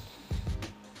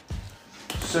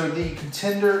 So The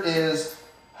Contender is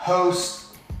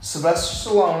host Sylvester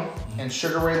Stallone and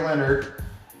Sugar Ray Leonard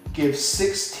give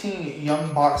 16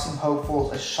 young boxing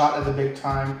hopefuls a shot at the big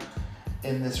time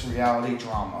in this reality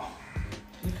drama.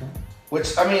 Okay.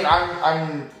 Which, I mean,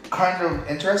 I'm kind of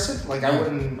interested. Like,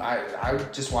 I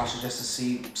would just watch it just to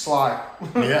see Sly.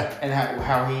 Yeah. And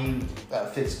how he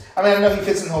fits. I mean, I know he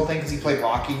fits in the whole thing because he played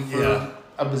Rocky for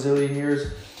a bazillion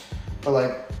years. But,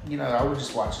 like, you know, I would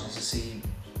just watch it just to see.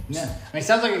 Yeah. I mean, it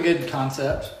sounds like a good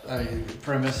concept,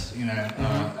 premise, you know.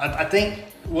 I think,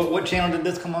 what channel did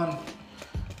this come on?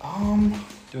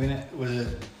 Doing it?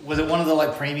 Was it one of the,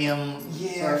 like, premium?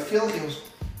 Yeah, I feel like it was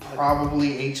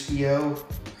probably HBO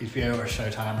or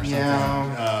Showtime or something.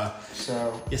 Yeah.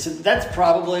 So that's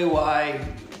probably why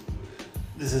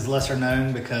this is lesser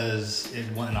known, because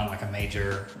it went on like a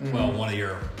major, one of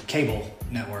your cable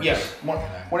networks. Yeah,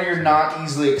 one of your not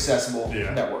easily accessible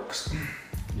networks.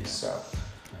 Yeah. So,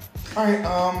 all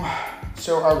right.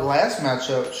 So our last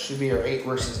matchup should be our 8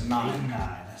 versus 9.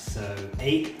 9. So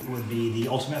 8 would be the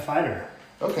Ultimate Fighter.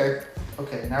 Okay.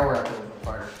 Now we're at the Ultimate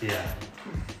Fighter.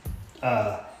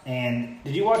 Yeah. And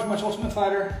did you watch much Ultimate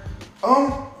Fighter?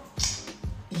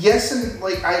 Yes, and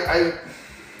like I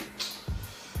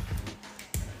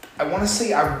want to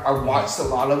say I watched a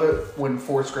lot of it when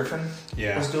Forrest Griffin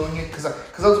was doing it because I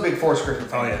was a big Forrest Griffin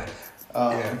fan.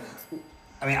 Oh yeah.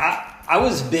 I mean, I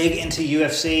was big into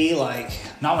UFC, like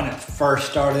not when it first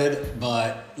started,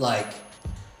 but like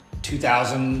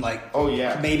 2000, like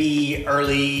maybe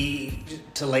early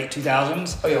to late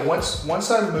 2000s. Oh yeah, once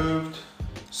I moved.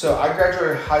 So I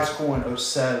graduated high school in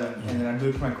 2007, and then I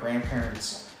moved to my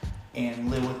grandparents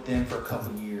and lived with them for a couple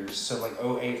of years. So like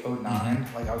 2008, 2009,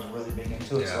 like I was really big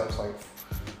into it. So I was like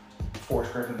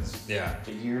Forrest Griffin's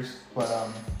big years. But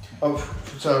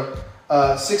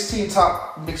 16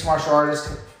 top mixed martial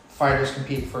artists fighters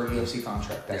compete for a UFC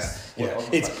contract. That's what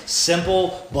Ultimate It's Fighter.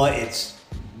 simple, but it's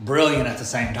brilliant at the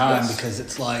same time Yes. because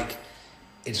it's like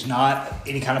it's not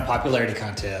any kind of popularity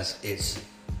contest. It's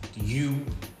you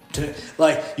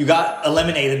got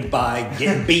eliminated by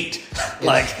getting beat.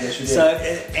 Yes, you did. So,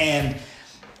 and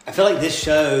I feel like this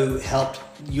show helped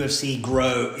UFC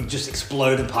grow. It just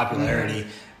explode in popularity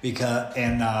because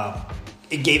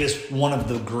it gave us one of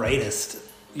the greatest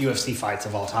UFC fights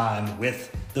of all time with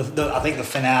I think the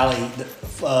finale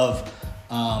of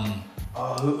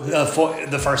for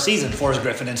the first season, Forrest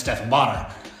Griffin and Stephen Bonner.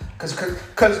 Because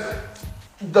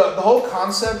the whole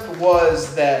concept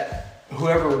was that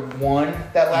whoever won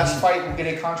that last fight would get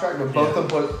a contract, but both of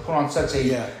them put on such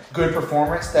a good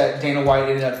performance that Dana White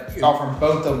ended up offering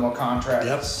both of them a contract.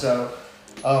 Yep. So,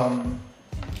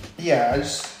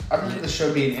 I remember the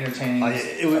show being entertaining.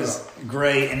 It was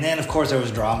great, and then of course there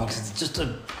was drama because it's just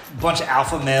a bunch of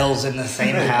alpha males in the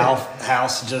same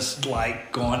house, just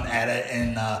like going at it,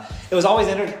 and it was always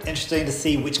interesting to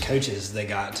see which coaches they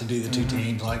got to do the two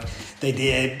teams. Like they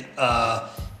did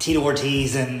Tito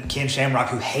Ortiz and Ken Shamrock,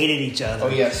 who hated each other. Oh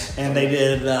yes, and they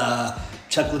did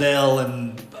Chuck Liddell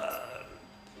and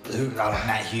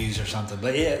Matt Hughes or something.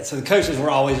 But yeah, so the coaches were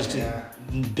always just as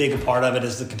big a part of it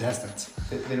as the contestants.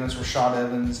 Then it was Rashad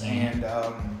Evans and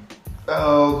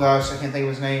oh gosh, I can't think of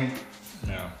his name.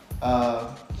 No.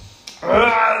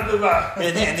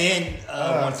 And then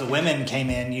once the women came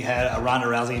in, you had Ronda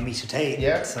Rousey and Miesha Tate.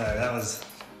 Yeah. So that was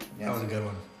a good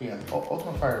one. Yeah,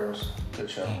 Ultimate Fighter was a good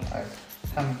show.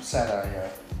 I'm sad I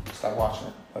stopped watching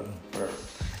it, but whatever.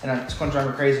 And it's going to drive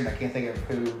me crazy, and I can't think of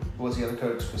who was the other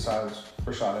coach besides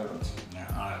Rashad Evans.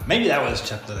 Yeah, maybe that was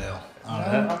Chuck Liddell.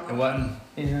 It wasn't.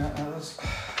 Yeah, it was.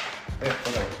 Yeah,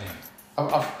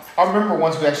 whatever. I remember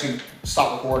once we actually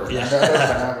stopped recording. Yeah. That's what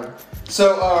happened. So,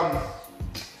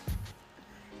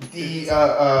 the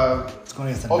It's going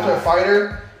against the Ultimate knife.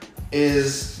 Fighter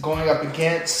is going up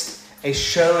against a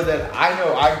show that I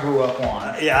know I grew up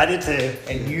on. Yeah, I did too.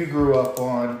 And you grew up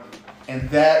on, and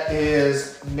that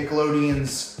is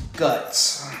Nickelodeon's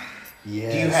Guts.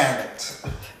 Yes. Do you have it?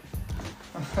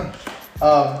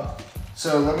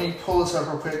 So let me pull this up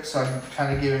real quick so I can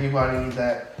kind of give anybody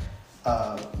that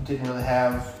didn't really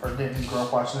have or didn't grow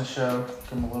up watching the show, give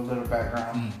them a little bit of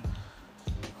background.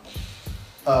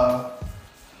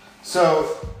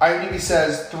 So IMDb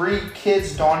says 3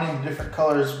 kids donning different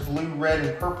colors, blue, red,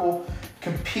 and purple,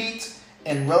 compete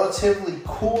in relatively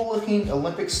cool-looking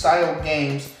Olympic-style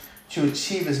games to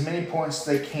achieve as many points as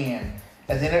they can.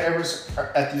 At the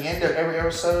end of every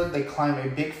episode, they climb a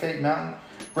big fake mountain,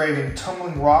 braving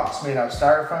tumbling rocks made out of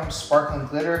styrofoam, sparkling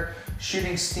glitter,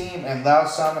 shooting steam, and loud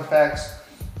sound effects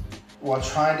while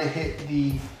trying to hit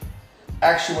the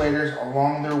actuators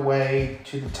along their way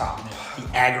to the top. The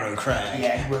aggro crag. The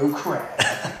aggro crag.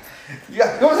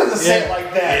 Yeah, you always have to say it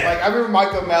like that. Yeah. Like I remember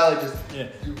Mike O'Malley just Yeah.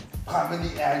 climbing the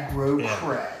aggro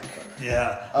crag.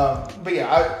 Yeah. But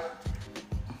yeah,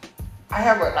 I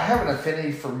have an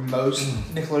affinity for most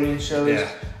Nickelodeon shows. Yeah.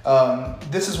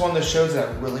 This is one of those shows that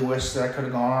I really wish that I could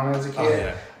have gone on as a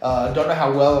kid. Oh, yeah. Don't know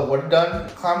how well it would have done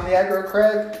climbing the aggro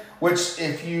crag. Which,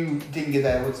 if you didn't get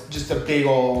that, it was just a big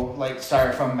old like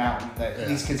styrofoam mountain that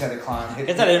these kids had to climb. I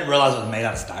guess I didn't realize it was made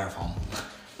out of styrofoam.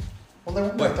 Well, they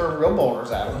weren't going to throw real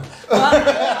boulders at them.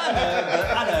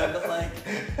 I know, but like,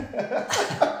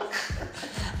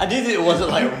 I do think it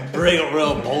wasn't like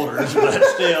real boulders, but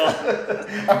still.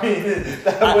 I mean,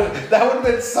 that would have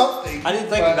been something. I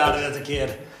didn't think about it as a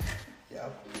kid. Yeah,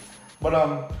 but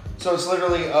so it's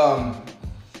literally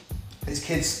these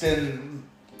kids spend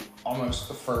almost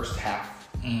the first half,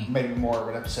 maybe more of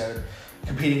an episode,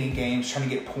 competing in games, trying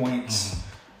to get points,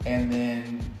 and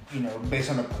then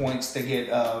based on the points they get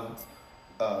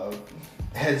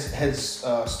heads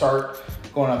start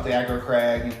going up the aggro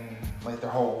crag, and like their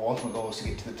whole ultimate goal is to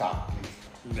get to the top.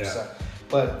 Yeah. So,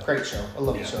 but great show. I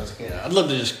love the show as a kid. Yeah, I'd love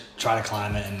to just try to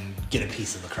climb it and get a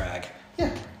piece of the crag.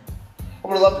 Yeah, I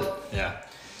would have loved it. Yeah.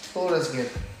 I love it as a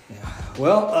kid. Yeah.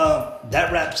 Well,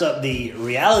 that wraps up the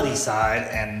reality side,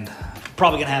 and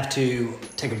probably gonna have to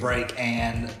take a break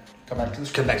and Come back to the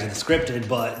scripted.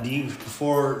 But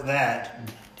before that,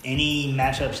 any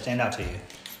matchups stand out to you?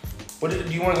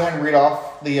 Do you want to go ahead and read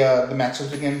off the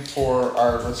matchups again for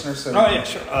our listeners? Oh yeah,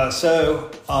 sure. So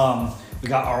we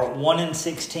got our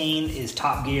 1-16 is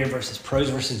Top Gear versus Pros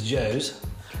versus Joes.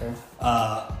 Okay.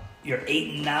 Your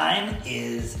 8 and 9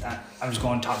 is I'm just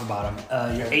going top to bottom.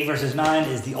 Your 8 versus 9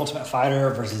 is The Ultimate Fighter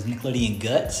versus Nickelodeon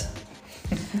Guts.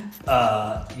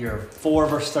 Your 4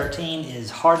 versus 13 is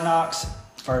Hard Knocks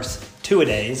versus Two A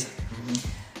Days.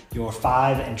 Mm-hmm. Your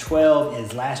 5 and 12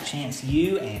 is Last Chance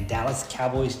U and Dallas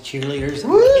Cowboys Cheerleaders.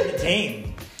 Woo! Making the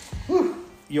team. Woo.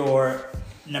 Your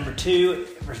number 2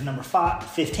 versus number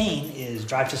 15 is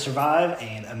Drive to Survive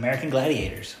and American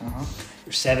Gladiators.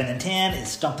 Your 7 and 10 is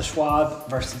Stump the Schwab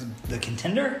versus The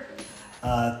Contender.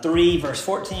 3 versus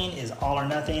 14 is All or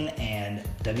Nothing and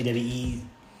WWE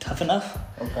Tough Enough.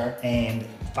 Okay. And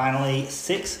finally,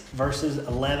 6 versus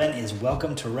 11 is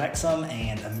Welcome to Wrexham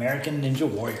and American Ninja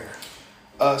Warrior.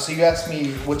 So you asked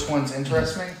me which ones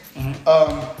interest me.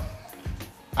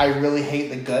 I really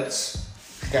hate the guts.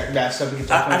 Got matched up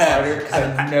against Ultimate Fighter because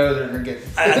I know they're gonna get.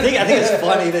 I think it's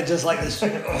funny that just like this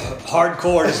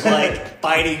hardcore, just like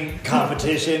fighting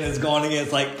competition is going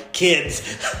against like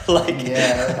kids.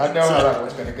 Yeah, I know how that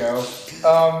was gonna go.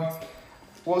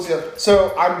 What was the other?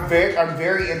 So I'm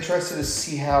very interested to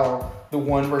see how the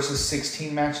 1 versus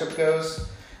 16 matchup goes.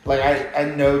 Like I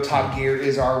know Top Gear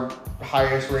is our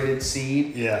highest rated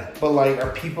seed. Yeah. But like,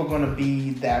 are people going to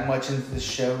be that much into the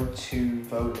show to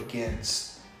vote against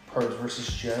Pros versus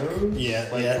Joes? Yeah.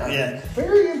 I'm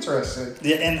very interested.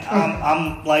 Yeah, and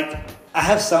I'm like, I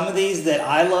have some of these that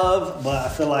I love, but I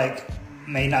feel like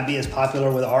may not be as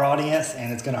popular with our audience,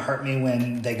 and it's going to hurt me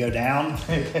when they go down.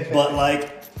 But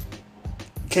like,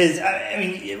 because, I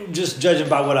mean, just judging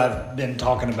by what I've been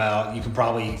talking about, you can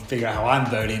probably figure out how I'm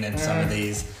voting in some of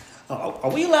these.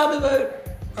 Are we allowed to vote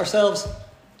ourselves?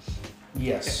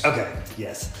 Yes. Okay,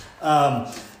 yes.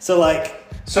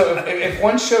 So if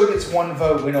one show gets 1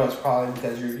 vote, we know it's probably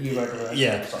because you voted for it.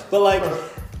 Yeah. But like,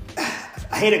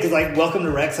 I hate it because like, Welcome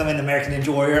to Wrexham and American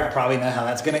Ninja Warrior, I probably know how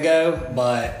that's going to go,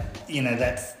 but, you know,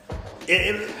 that's,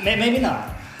 maybe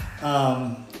not.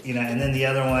 You know, and then the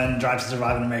other one, Drive to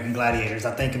Survive and American Gladiators.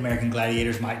 I think American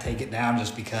Gladiators might take it down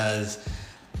just because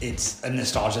it's a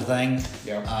nostalgia thing.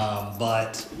 Yeah.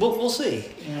 But we'll see.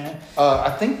 Yeah.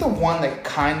 I think the one that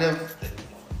kind of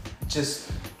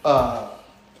just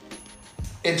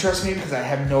interests me because I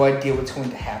have no idea what's going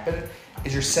to happen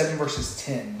is your 7 versus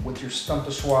 10 with your Stump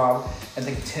the Schwab and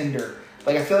The Contender.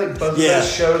 Like, I feel like both of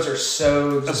those shows are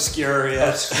so obscure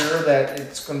that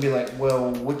it's going to be like,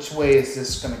 well, which way is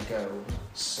this going to go?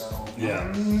 So,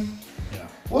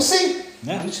 we'll see.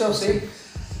 Yeah. We shall see.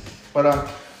 But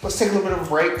let's take a little bit of a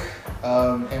break,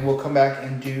 and we'll come back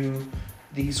and do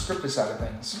the scripted side of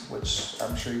things, which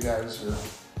I'm sure you guys are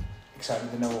excited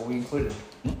to know what we included.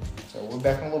 So we'll be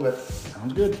back in a little bit.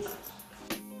 Sounds good.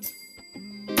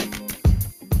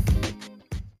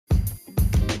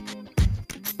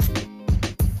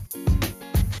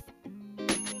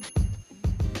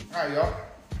 All right, y'all.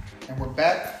 And we're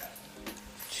back.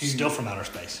 Still from outer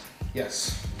space.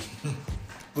 Yes.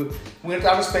 We went to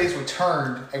outer space,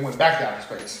 returned, and went back to outer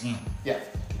space. Yeah.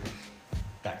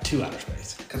 Back to outer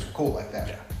space. Because we're cool like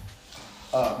that.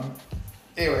 Yeah.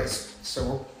 Anyways,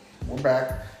 so we're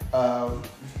back.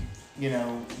 You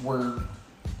know, we're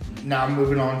now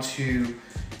moving on to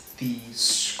the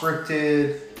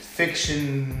scripted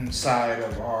fiction side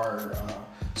of our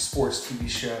sports TV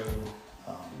show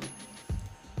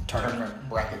tournament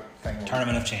bracket thing.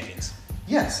 Tournament of Champions.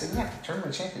 Yes, exactly.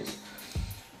 Tournament of Champions.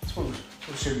 That's what we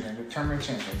should be named. Tournament of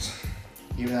Champions.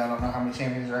 Even though I don't know how many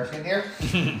champions are actually in here,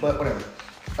 but whatever.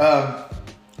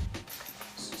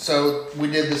 So we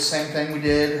did the same thing we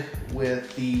did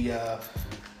with the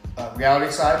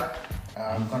reality side.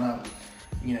 I'm gonna,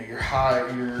 you know,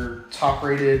 your top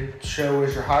rated show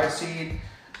is your high seed,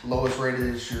 lowest rated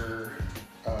is your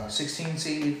 16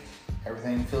 seed.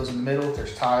 Everything fills in the middle. If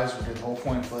there's ties, we did the whole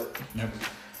coin flip. Yep.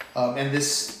 And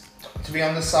this, to be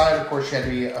on this side, of course, you had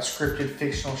to be a scripted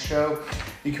fictional show.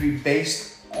 You could be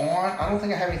based on, I don't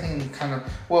think I have anything kind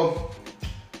of, well,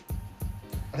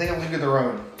 I think I'll leave it their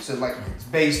own. So, like, it's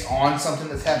based on something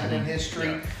that's happened in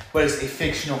history, but it's a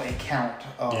fictional account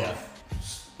of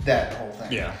that whole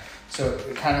thing. Yeah. So,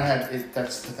 it kind of had,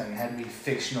 that's the thing, it had to be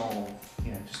fictional,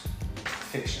 you know, just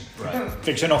fiction. Right.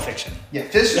 Fictional fiction. Yeah,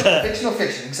 fictional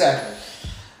fiction, exactly.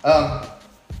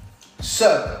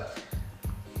 So,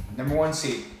 number 1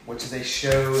 seed, which is a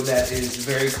show that is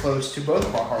very close to both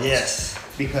of our hearts. Yes.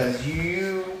 Because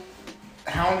you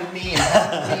hounded me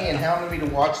and hounded me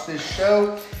to watch this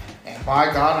show. And by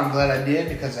God, I'm glad I did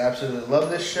because I absolutely love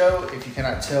this show. If you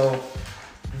cannot tell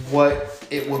what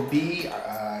it will be,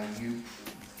 you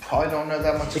probably don't know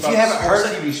that much about sports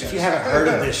TV shows. If you haven't heard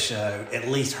of this show, at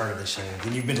least heard of this show,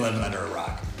 then you've been living under a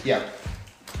rock. Yeah.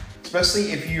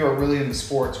 Especially if you are really into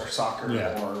sports or soccer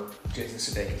or Jason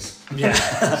Sudeikis. Yeah.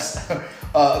 So,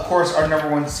 of course, our number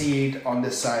 1 seed on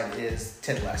this side is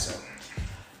Ted Lasso.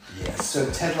 Yes. So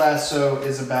Ted Lasso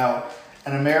is about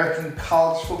an American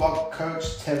college football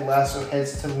coach. Ted Lasso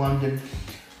heads to London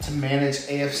to manage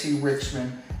AFC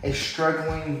Richmond, a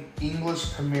struggling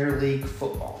English Premier League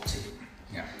football team.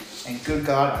 Yeah. And good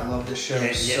God, I love this show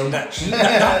so much.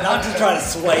 Not to try to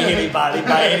sway anybody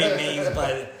by any means,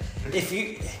 but if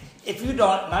you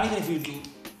don't, not even if you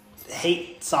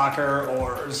hate soccer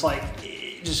or just like,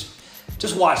 just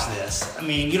watch this. I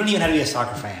mean, you don't even have to be a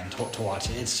soccer fan to watch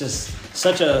it. It's just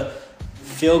such a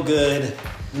feel-good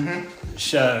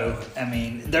show. I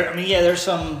mean, there's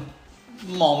some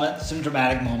moments, some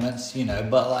dramatic moments,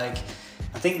 but like,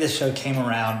 I think this show came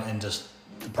around in just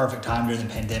the perfect time during the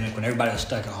pandemic when everybody was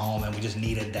stuck at home and we just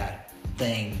needed that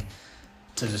thing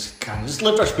to just kind of just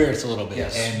lift our spirits a little bit.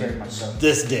 Yes, and very much so.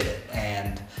 This did it.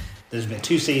 And there's been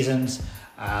 2 seasons.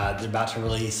 They're about to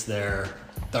release their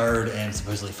 3rd and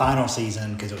supposedly final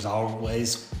season because it was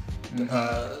always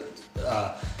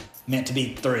meant to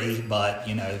be 3, but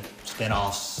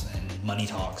spinoffs and money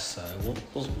talks. So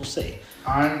we'll see.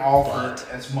 I'm all for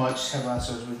as much Ted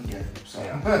Lasso as we can get. So.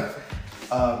 Yeah.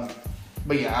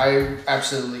 But yeah, I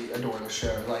absolutely adore the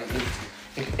show. Like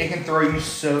it can throw you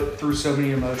through so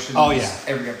many emotions. Oh yeah.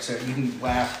 Every episode, you can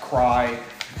laugh, cry,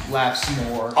 laugh some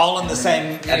more. All in the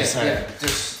same episode. Yeah,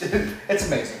 just it's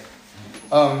amazing.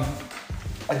 I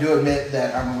do admit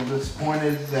that I'm a little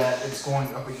disappointed that it's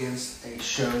going up against a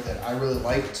show that I really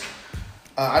liked.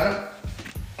 I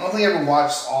don't think I ever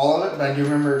watched all of it, but I do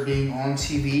remember it being on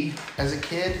TV as a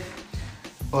kid.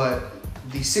 But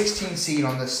the 16 seed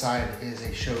on this side is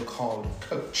a show called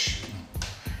Coach.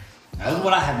 That's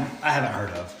what I haven't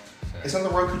heard of. So. It's on the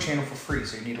Roku channel for free,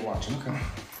 so you need to watch it. Okay.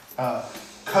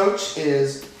 Coach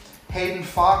is Hayden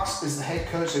Fox is the head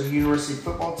coach of the university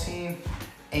football team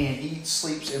and eats,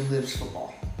 sleeps, and lives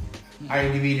football.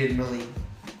 IMDb didn't really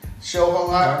show a whole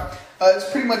lot. It's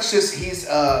pretty much just he's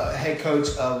a head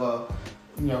coach of a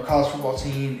college football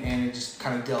team, and it just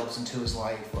kind of delves into his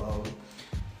life of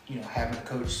having to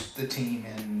coach the team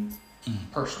and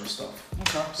personal stuff.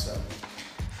 Okay. So,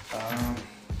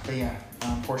 but yeah,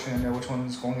 unfortunately, I know which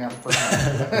one's going out first.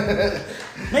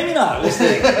 Maybe not. We'll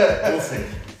see. We'll see.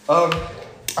 All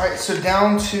right, so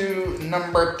down to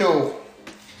number 2.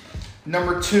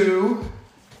 Number 2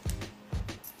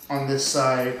 on this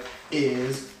side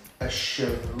is a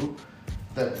show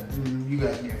that you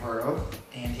guys may have heard of,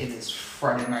 and it is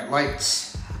Friday Night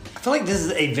Lights. I feel like this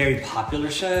is a very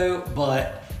popular show,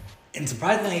 and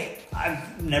surprisingly,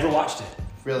 I've never watched it.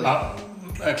 Really?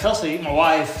 Kelsey, my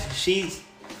wife, she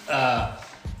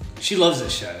loves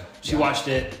this show. She watched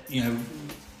it,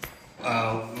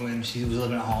 when she was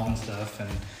living at home and stuff, and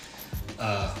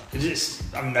I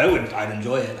know I'd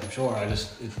enjoy it. I'm sure. I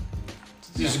just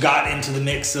got into the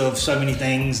mix of so many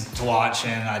things to watch,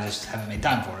 and I just haven't made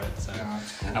time for it. So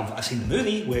cool. I've seen the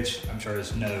movie, which I'm sure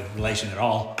is no relation at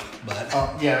all. But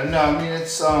I mean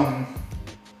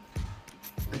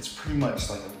it's pretty much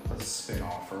like a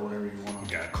spin-off or whatever you want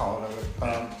to call it of it.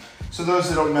 So those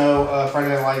that don't know, Friday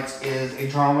Night Lights is a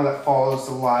drama that follows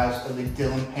the lives of the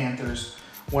Dillon Panthers,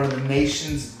 one of the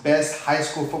nation's best high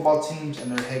school football teams,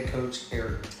 and their head coach,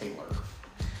 Eric Taylor.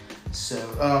 So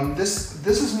this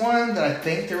is one that I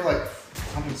think there were like,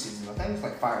 how many seasons? I think it's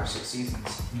like 5 or 6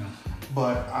 seasons. Yeah.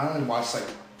 But I only watched like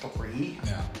 3.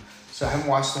 Yeah. So I haven't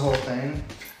watched the whole thing.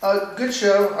 Good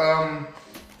show.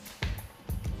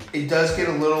 It does get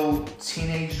a little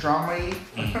teenage drama-y.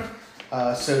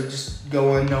 So just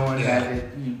go in knowing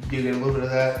that you do get a little bit of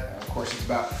that. Of course, it's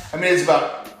about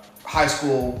high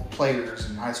school players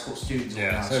and high school students.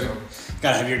 Yeah, so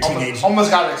gotta have your teenage.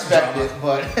 Almost gotta expect it,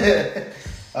 but it's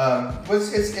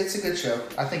a good show.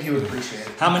 I think you would appreciate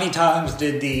it. How many times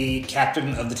did the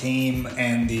captain of the team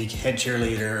and the head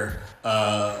cheerleader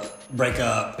break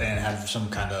up and have some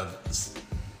kind of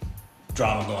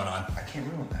drama going on? I can't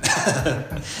ruin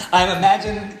that. I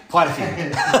imagine quite a few.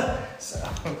 So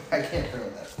I can't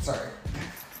ruin that. Sorry.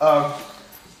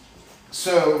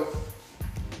 So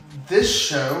this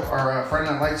show, our Friday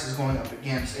Night Lights, is going up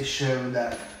against a show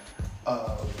that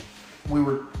we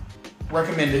were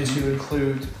recommended to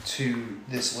include to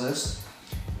this list,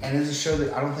 and it's a show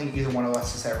that I don't think either one of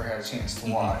us has ever had a chance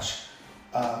to watch,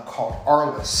 called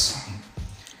Arliss.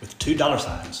 With $2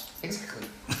 Exactly.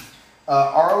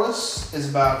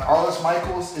 Arliss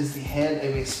Michaels is the head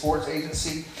of a sports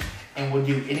agency and would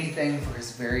do anything for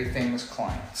his very famous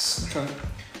clients. Okay.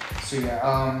 So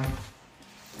yeah,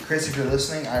 Chris, if you're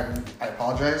listening, I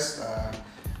apologize.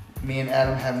 Me and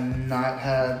Adam have not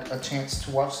had a chance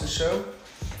to watch the show,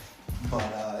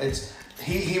 but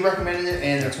he recommended it,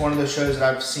 and it's one of those shows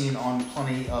that I've seen on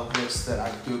plenty of lists that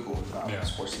I've Googled about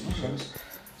sports TV shows.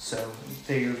 So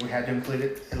figured we had to include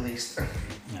it at least.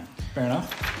 Yeah, fair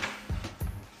enough.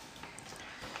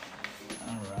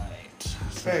 All right.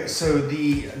 Okay, so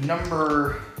the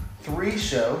number 3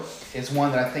 show is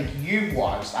one that I think you've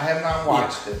watched. I have not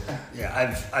watched it.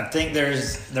 Yeah, I think they're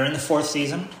in the 4th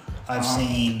season. I've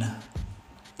seen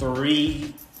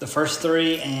the first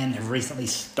three, and have recently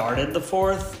started the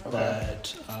fourth,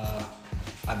 but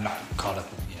I've not caught up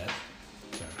yet.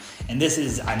 So, and this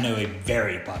is, I know, a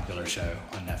very popular show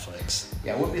on Netflix.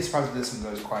 Yeah, wouldn't be surprised if this one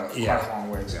goes quite a long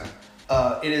ways. Yeah.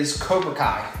 It is Cobra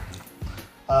Kai.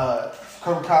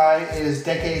 Cobra Kai is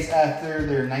decades after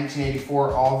their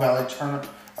 1984 All Valley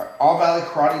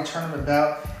Karate Tournament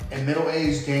bout, and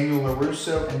middle-aged Daniel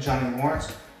LaRusso and Johnny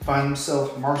Lawrence find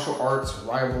themselves martial arts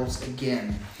rivals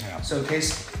again. Yeah. So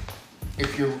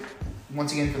if you're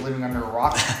living under a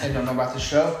rock and don't know about the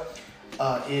show,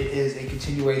 it is a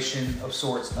continuation of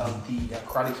sorts of the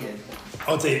Karate Kid.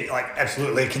 I would say, like,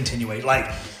 absolutely continuate.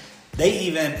 Like, they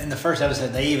even, in the first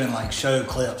episode, they even, like, show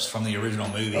clips from the original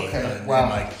movie. Okay, wow. And,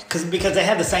 like, because they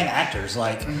have the same actors.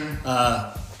 Like,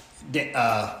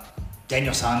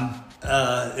 Daniel San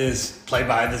is played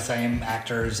by the same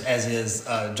actors as is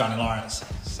Johnny Lawrence.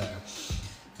 So,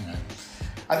 you know.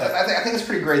 I think it's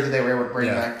pretty great that they were able to bring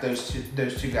back those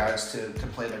two guys to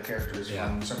play their characters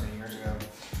from so many years ago.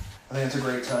 I think it's a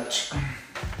great touch.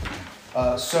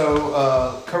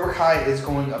 So Cobra Kai is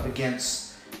going up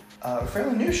against a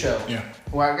fairly new show. Yeah.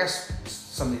 Well, I guess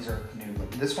some of these are new,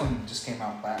 but this one just came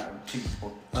out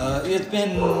it's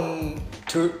been 1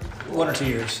 or 2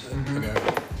 years ago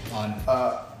on.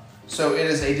 So it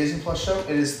is a Disney Plus show.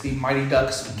 It is the Mighty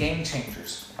Ducks Game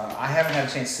Changers. I haven't had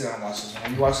a chance to sit down and watch this one.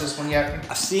 Have you watched this one yet?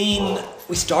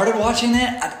 We started watching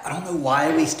it. I don't know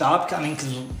why we stopped. I mean,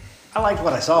 because I liked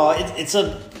what I saw. It's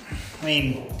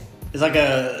like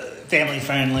a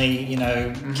family-friendly,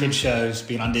 kid shows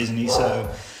being on Disney.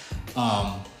 So,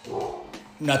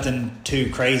 nothing too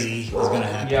crazy is going to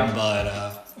happen.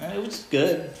 But it was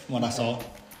good from what I saw.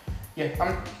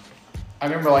 Yeah, I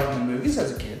remember liking the movies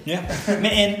as a kid. Yeah,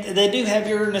 and they do have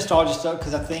your nostalgia stuff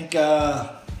because I think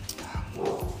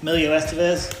Emilio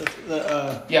Estevez.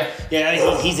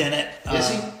 He's in it. Is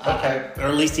he? Okay. Or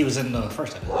at least he was in the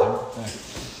first episode. Yeah.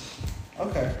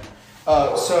 Okay.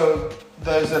 So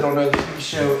those that don't know, the TV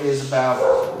show is about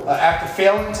after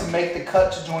failing to make the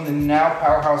cut to join the now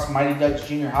powerhouse Mighty Ducks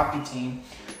junior hockey team,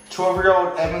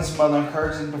 12-year-old Evan's mother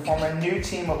encouraged him to form a new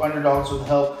team of underdogs with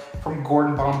help from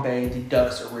Gordon Bombay, the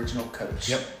Ducks' original coach.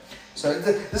 Yep. So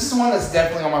this is one that's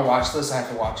definitely on my watch list. I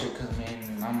have to watch it because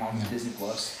I'm on Disney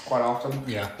Plus quite often.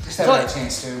 Yeah. Just haven't had a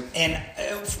chance to. And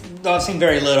though I've seen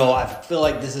very little, I feel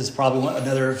like this is probably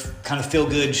another kind of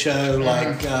feel-good show.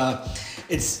 Like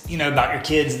it's about your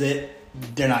kids that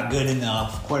they're not good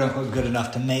enough, quote unquote, good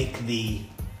enough to make the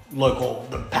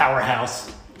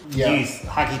powerhouse youth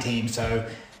hockey team. So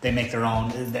they make their own.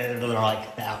 They're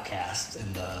like the outcasts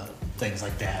and the things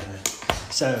like that.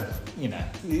 So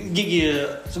give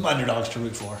you some underdogs to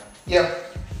root for. Yeah.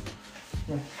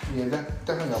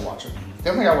 Definitely gotta watch it.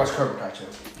 Definitely gotta watch Cobra Kai too.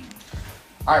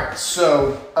 All right,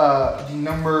 so the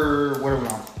number, what are we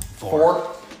on?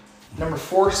 4. Number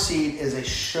 4 seed is a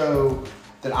show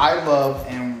that I love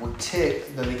and were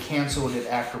ticked that they canceled it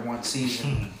after one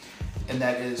season, and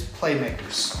that is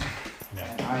Playmakers. Yeah.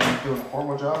 And I am doing a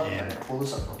horrible job. I'm gonna pull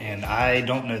this up. And I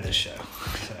don't know this show.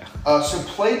 So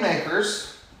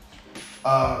Playmakers,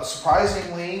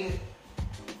 surprisingly,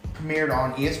 premiered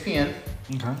on ESPN.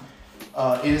 Okay.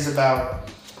 It is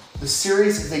about, the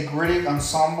series is a gritty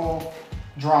ensemble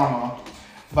drama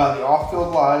about the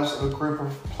off-field lives of a group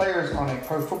of players on a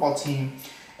pro football team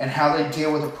and how they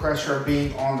deal with the pressure of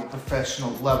being on the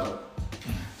professional level.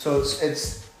 So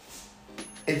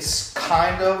it's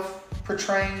kind of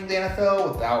portraying the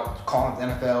NFL without calling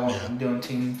it the NFL and doing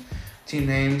team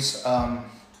names.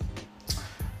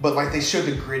 But like they show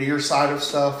the grittier side of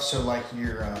stuff, so like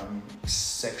your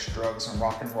sex, drugs, and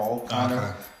rock and roll kind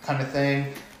of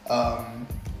thing.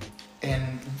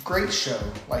 And great show.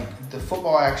 Like the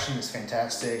football action is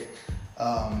fantastic.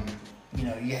 You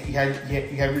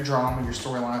have your drama, your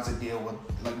storylines that deal with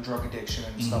like drug addiction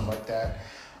and stuff like that.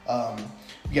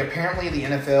 Apparently the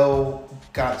NFL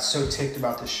got so ticked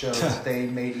about the show that they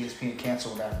made ESPN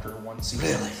cancel it after one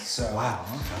season. Really? So wow.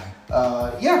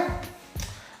 Okay. Yeah.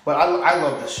 But I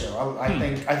love this show. I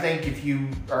think if you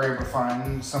are able to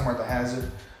find somewhere that has it,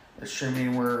 streaming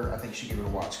anywhere, I think you should give it a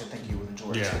watch. I think you would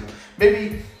enjoy it too.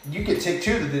 Maybe you get ticked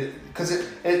too because it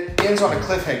ends on a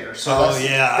cliffhanger. So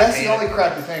that's the only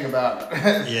crappy thing about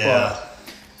it. Yeah.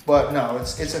 But no,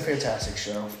 it's a fantastic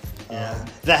show. Yeah.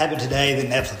 If that happened today, then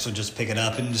Netflix would just pick it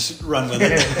up and just run with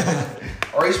it.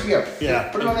 Or HBO. Yeah.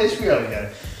 Put it on HBO.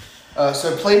 Okay.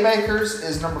 So Playmakers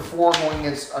is number 4 going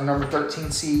against a number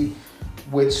 13 seed,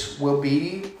 which will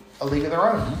be A League of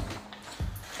Their Own.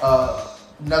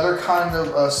 Another kind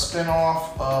of a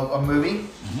spin-off of a movie.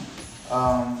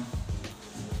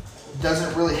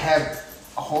 Doesn't really have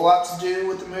a whole lot to do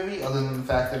with the movie, other than the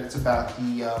fact that it's about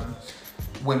the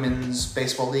women's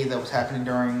baseball league that was happening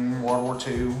during World War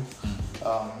II.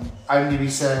 IMDb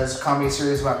says comedy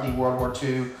series about the World War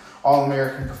II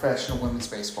All-American Professional Women's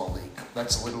Baseball League.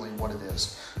 That's literally what it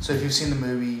is. So if you've seen the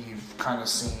movie, you've kind of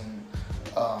seen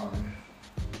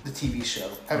the TV show.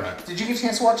 Did you get a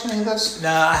chance to watch any of this?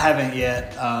 No, I haven't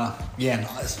yet. No,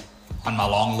 it's on my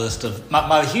long list of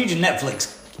my huge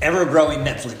Netflix, ever-growing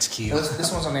Netflix queue.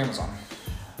 This one's on Amazon.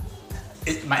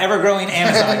 My ever-growing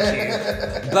Amazon queue.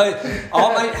 But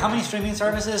how many streaming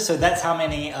services? So that's how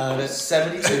many.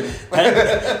 72.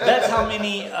 That's how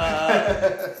many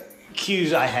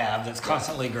queues I have. That's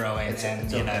constantly growing, It's okay.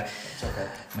 It's okay.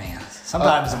 Man,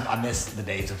 sometimes I miss the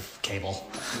days of cable.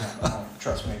 Yeah,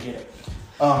 trust me, I get it.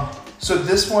 So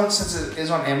this one, since it is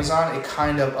on Amazon, it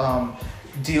kind of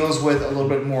deals with a little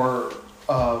bit more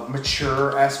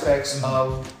mature aspects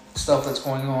of stuff that's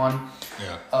going on.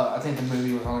 Yeah. I think the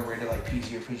movie was only rated like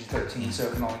PG or PG-13, so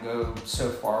it can only go so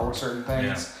far with certain things.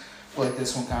 Yeah. But like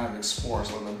this one kind of explores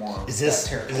a little bit more. Is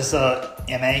this a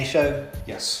MA show?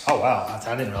 Yes. Oh wow,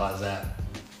 I didn't realize that.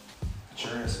 It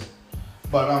sure is.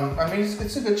 But I mean,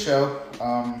 it's a good show.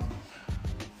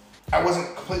 I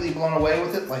wasn't completely blown away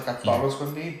with it like I thought it was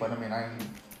going to be, but I mean, I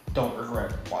don't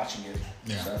regret watching it.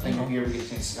 Yeah. So I think if you ever get a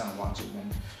chance to kind of watch it, then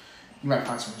you might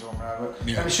find some enjoyment out of it.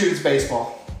 Yeah. I mean, shoot, it's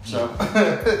baseball. So, so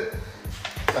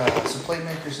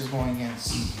Playmakers is going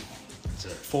against. It's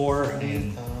at 4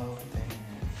 and.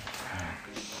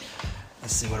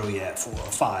 Let's see, what are we at? 4 or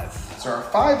 5? So our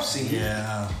 5 seed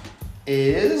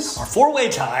is our 4-way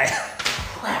tie.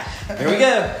 Here we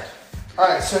go. All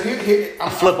right, so here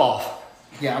I'm flip off.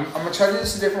 Yeah, I'm gonna try to do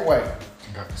this a different way.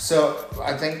 Okay. So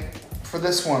I think for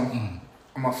this one,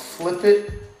 I'm gonna flip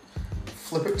it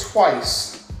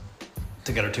twice.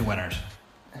 To get our 2 winners,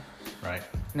 right?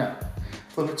 No,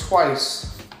 flip it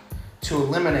twice to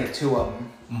eliminate 2 of them.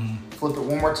 Mm-hmm. Flip it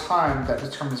one more time, that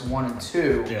determines 1 and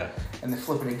 2. Yeah. And then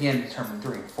flip it again to determine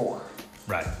 3 and 4.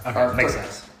 Right. Okay. Makes third,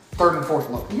 sense. 3rd and 4th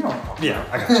look. You know what I'm talking about.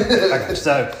 Yeah, I got you.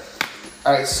 So.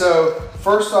 All right. So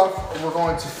first off, we're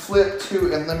going to flip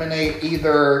to eliminate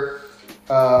either.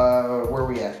 Where are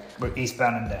we at? We're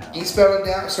eastbound and down. Eastbound and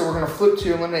down. So we're going to flip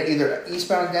to eliminate either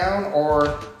eastbound and down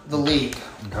or the league.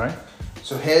 Okay.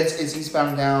 So heads is eastbound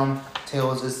and down.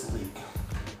 Tails is the league.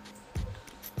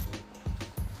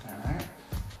 All right.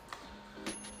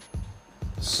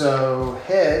 So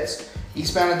heads,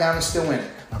 eastbound and down is still in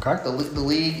it. Okay. The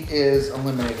league is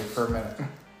eliminated for a minute.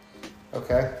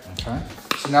 Okay. Okay.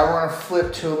 So now we're going to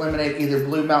flip to eliminate either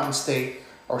Blue Mountain State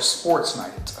or Sports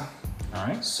Night. All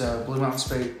right. So Blue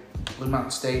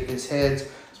Mountain State is heads.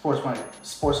 Sports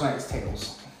Night is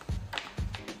tails.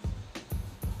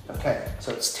 Okay,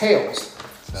 so it's tails.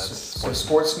 So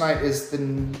Sports Night is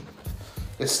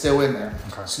still in there.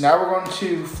 Okay. So now we're going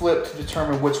to flip to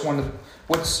determine which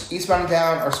eastbound and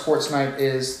down or Sports Night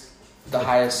is the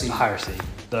highest seed. The higher seed.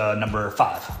 The number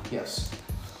 5. Yes.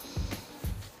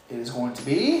 It is going to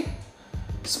be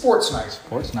Sports Night.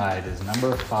 Sports Night is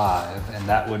number 5, and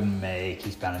that would make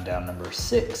eastbound and down number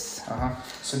 6.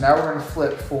 So now we're going to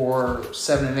flip for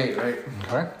 7 and 8, right?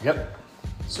 Okay. Yep.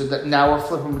 So that now we're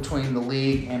flipping between the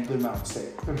league and Blue Mountain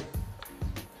State.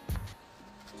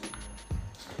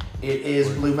 It is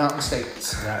Blue Mountain State.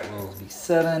 That will be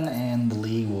 7, and the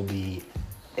league will be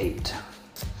 8.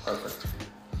 Perfect.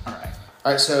 All right.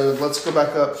 All right, so let's go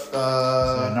back up.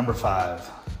 So number 5,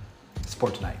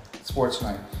 Sports Night. Sports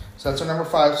Night. So that's our number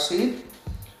 5 seed.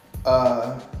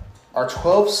 Our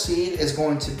 12th seed is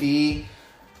going to be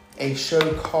a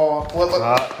show called. Well,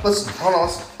 let's hold on.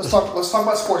 Let's talk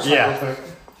about Sports Night real quick.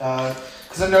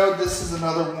 Because I know this is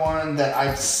another one that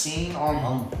I've seen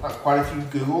on quite a few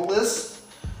Google lists.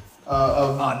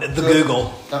 On the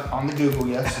Google. On the Google,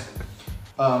 yes.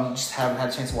 Just haven't had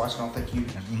a chance to watch it. I don't think you.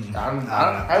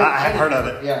 I haven't heard of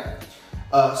it. Yeah.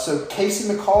 So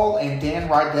Casey McCall and Dan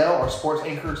Rydell are sports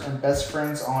anchors and best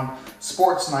friends on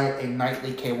Sports Night, a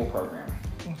nightly cable program.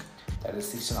 That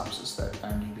is the synopsis that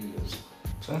IMDb is.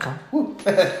 Okay.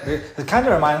 It kind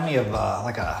of reminds me of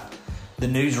the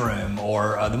newsroom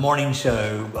or the morning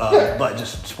show, but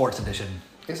just sports edition.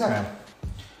 Exactly.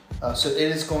 So it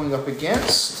is going up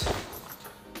against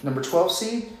number 12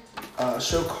 seed, a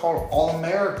show called All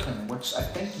American, which I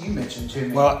think you mentioned to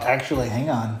me. Well, actually, hang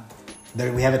on.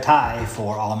 There we have a tie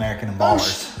for All American and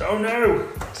Ballers. Oh no!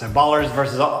 So Ballers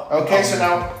versus All. Okay, so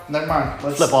now never mind.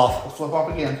 Let's flip off. We'll flip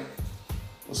off again.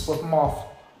 Let's flip them off.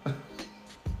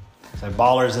 So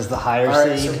Ballers is the higher All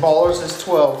right, seed. so Ballers is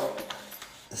 12.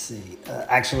 Let's see.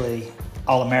 Actually,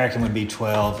 All American would be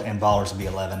 12 and Ballers would be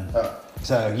 11.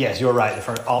 So yes, you're right. The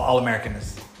first All American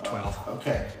is 12.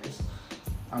 Okay,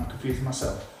 I'm confusing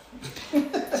myself.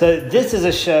 So this is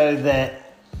a show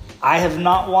that I have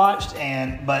not watched,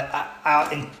 but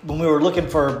when we were looking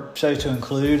for shows to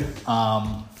include,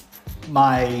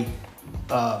 my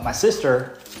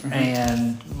sister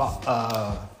and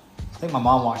I think my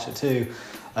mom watched it too.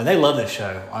 They love this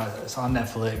show. It's on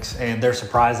Netflix, and they're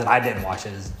surprised that I didn't watch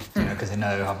it, because they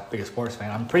know I'm a big sports fan.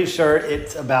 I'm pretty sure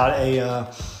it's about I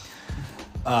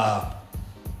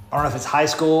don't know if it's high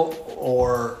school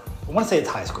or I want to say it's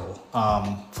high school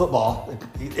football.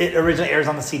 It originally airs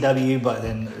on the CW, but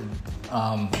then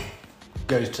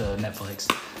goes to Netflix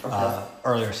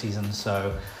earlier seasons.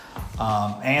 So,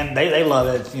 and they love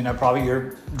it. Probably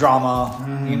your drama.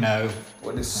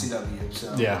 What is CW?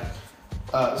 So yeah.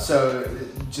 So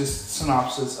just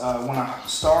synopsis. When a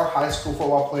star high school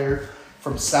football player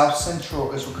from South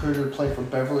Central is recruited to play for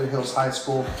Beverly Hills High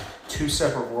School, two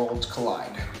separate worlds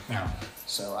collide. Yeah.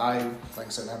 So like I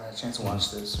said, I haven't had a chance to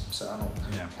watch this, so I don't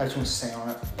have too much to say on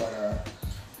it. But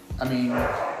I mean,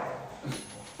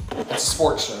 it's a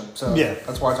sports show, so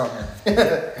that's why it's on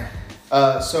here.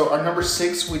 So our number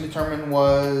 6 we determined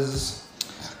was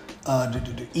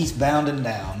Eastbound and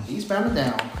Down. Eastbound and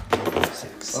Down.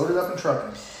 6. Loaded Up and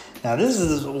Trucking. Now this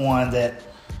is one that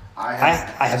I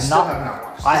have not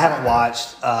watched. I haven't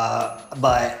watched,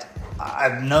 but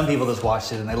I've known people that's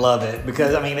watched it and they love it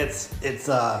because it's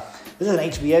this is an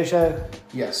HBO show.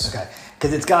 Yes. Okay.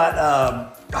 Because it's got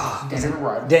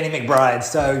Danny McBride,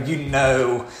 so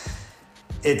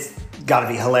it's got to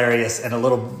be hilarious and a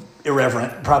little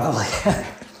irreverent, probably.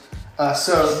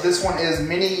 So this one is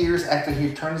many years after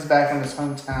he turns back on his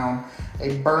hometown,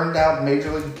 a burned out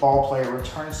Major League ball player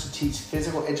returns to teach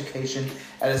physical education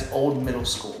at his old middle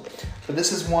school. But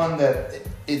this is one that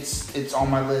it's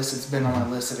on my list. It's been on my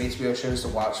list of HBO shows to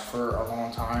watch for a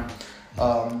long time.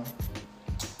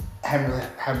 Haven't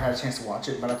had a chance to watch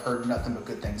it, but I've heard nothing but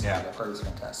good things about it. I've heard it's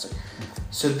fantastic.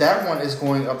 So that one is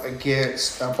going up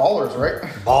against Ballers, right?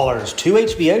 Ballers, 2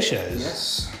 HBO shows.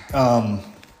 Yes.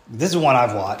 This is one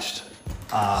I've watched.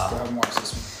 Still haven't watched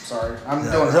this one. Sorry, I'm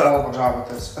doing a horrible job with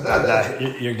this.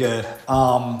 You're good.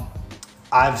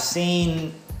 I've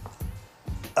seen.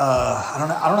 I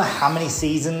don't know how many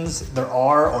seasons there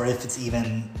are, or if it's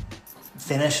even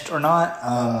finished or not.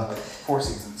 4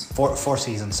 seasons. Four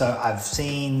seasons. So I've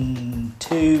seen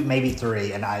 2, maybe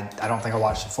 3, and I don't think I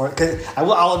watched the 4th. Because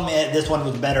I'll admit this one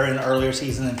was better in the earlier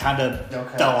season and kind of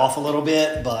fell off a little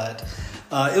bit, but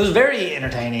it was very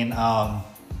entertaining.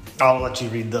 I'll let you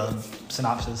read the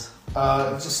synopsis.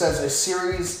 It just says a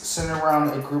series centered around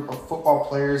a group of football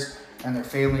players and their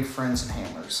family, friends, and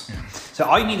handlers. Yeah. So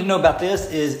all you need to know about this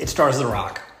is it stars The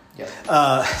Rock.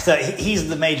 Yeah. So he's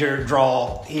the major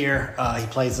draw here. He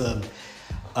plays an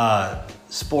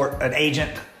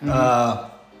agent,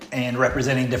 and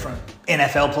representing different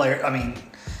NFL players.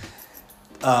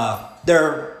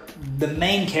 The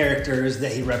main characters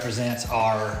that he represents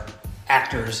are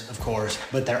actors, of course,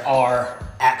 but there are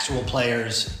actual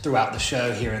players throughout the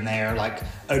show here and there, like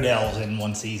Odell's in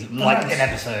one season, like an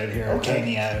episode here, a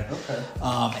cameo. Okay.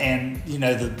 And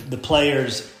the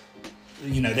players,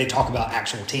 they talk about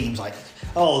actual teams, like,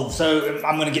 so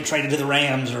I'm going to get traded to the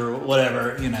Rams or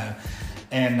whatever,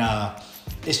 and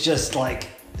it's just like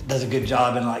it does a good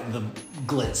job in like the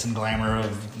glitz and glamour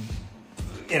of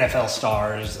NFL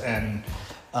stars, and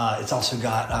it's also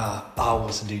got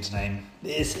what's the dude's name?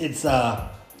 It's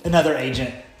another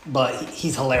agent, but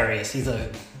he's hilarious.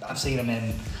 I've seen him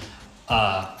in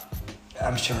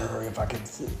I'm sure if I could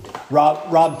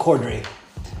Rob Corddry.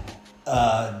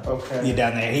 You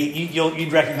down there.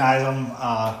 You'd recognize him.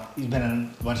 He's been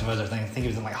in a bunch of other things. I think he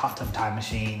was in like Hot Tub Time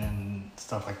Machine and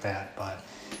stuff like that. But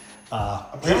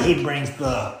he brings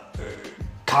the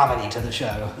comedy to the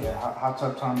show. Yeah, Hot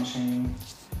Tub Time Machine.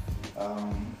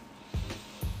 I'm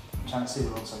trying to see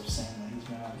what else I've seen that he's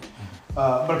been on.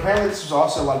 But apparently this was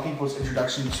also a lot of people's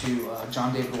introduction to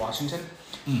John David Washington,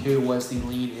 who was the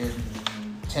lead in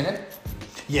Tenet.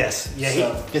 Yes,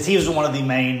 yeah, because he was one of the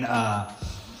main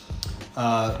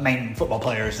football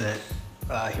players that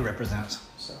he represents.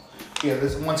 So, yeah,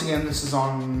 this is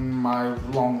on my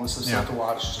long list of stuff to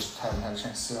watch. Just haven't had a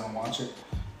chance to sit down and watch it.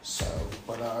 So,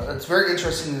 but it's very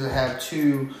interesting to have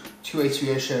two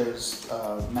HBO shows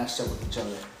matched up with each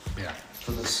other. Yeah.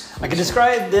 For this, I can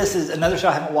describe this as another show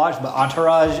I haven't watched, but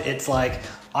Entourage. It's like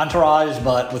Entourage,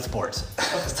 but with sports.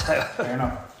 Fair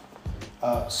enough.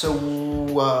 So,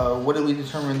 what did we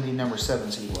determine the number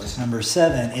 7 seed was? Number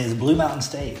 7 is Blue Mountain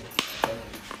State. Okay.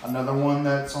 Another one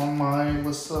that's on my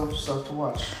list of stuff to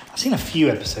watch. I've seen a few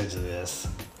episodes of this.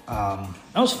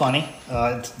 It was funny.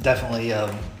 It's definitely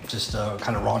just a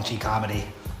kind of raunchy comedy.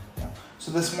 Yeah.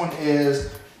 So this one is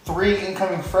 3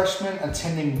 incoming freshmen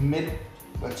attending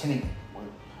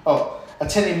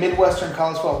Attending Midwestern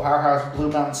college football powerhouse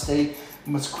Blue Mountain State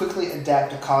must quickly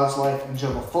adapt to college life and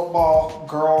juggle football,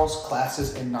 girls,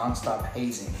 classes, and nonstop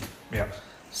hazing. Yeah.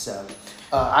 So,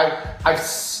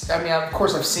 of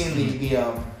course, I've seen the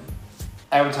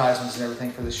advertisements and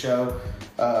everything for the show.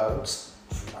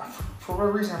 For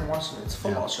whatever reason, I haven't watched it. It's a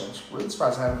football show. I'm really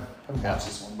surprised I haven't watched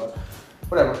this one, but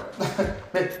whatever.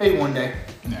 Maybe one day.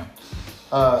 Yeah.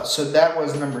 So that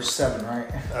was number 7, right?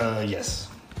 Yes.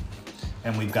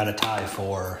 And we've got a tie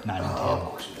for 9 and 10. Of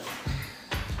course you do.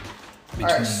 Between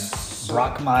All right, so,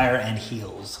 Brockmire and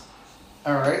Heels.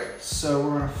 All right, so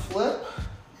we're going to flip,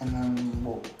 and then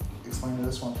we'll explain to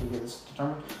this once we get this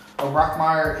determined.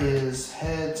 Brockmire is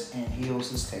heads, and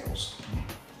Heels is tails.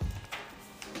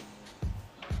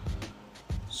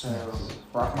 So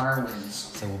Brockmire wins.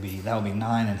 So that will be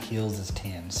 9 and Heels is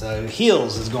 10. So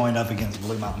Heels is going up against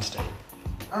Blue Mountain State.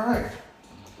 All right.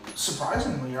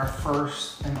 Surprisingly, our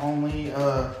first and only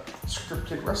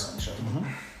scripted wrestling show. Mm-hmm.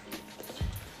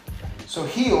 So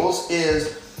Heels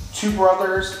is 2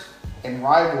 brothers and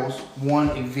rivals, one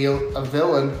a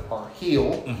villain or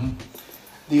heel,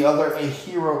 the other a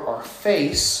hero or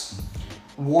face,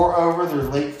 war over their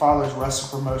late father's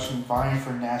wrestling promotion, vying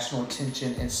for national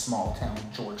attention in small town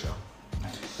Georgia.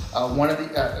 One of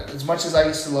the as much as I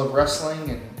used to love wrestling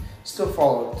and still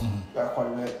follow it quite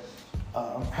a bit,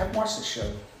 I haven't watched this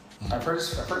show. I've heard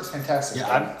it's fantastic.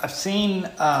 Yeah, I've seen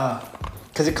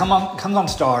because it comes on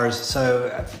Stars,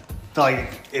 so I feel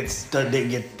like it didn't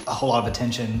get a whole lot of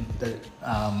attention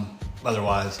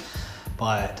otherwise.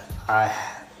 But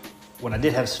when I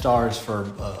did have Stars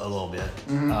for a little bit,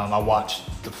 I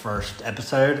watched the first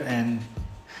episode, and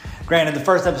granted, the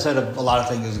first episode of a lot of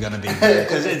things is going to be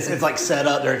because it's like set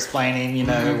up. They're explaining,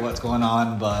 what's going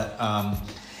on, but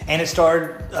and it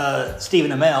starred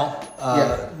Stephen Amell,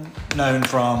 known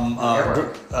from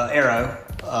Arrow,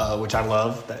 which I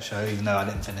love that show, even though I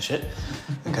didn't finish it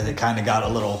because it kind of got a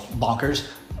little bonkers.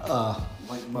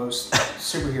 Like most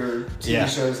superhero TV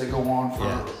shows that go on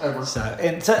forever. So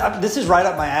this is right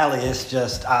up my alley. It's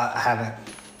just I haven't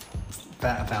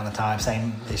found the time.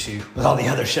 Same issue with all the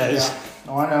other shows. Yeah.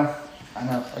 Oh, I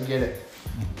know. I get it.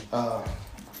 I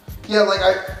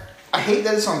hate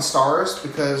that it's on Stars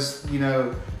because we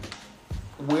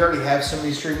already have so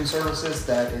many streaming services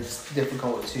that it's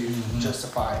difficult to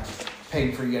justify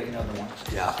paying for yet another one.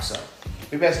 Yeah. So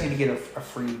we best need to get a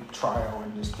free trial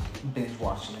and just binge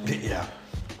watching it. Yeah.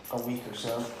 A week or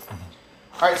so.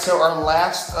 All right, so our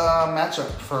last matchup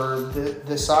for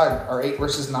this side, our 8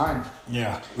 versus 9.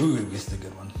 Yeah. Ooh, this is a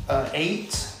good one.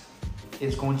 8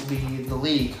 is going to be The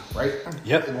League, right?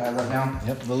 Yep. Did I have that down?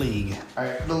 Yep, The League. All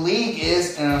right, The League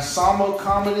is an ensemble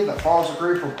comedy that follows a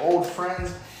group of old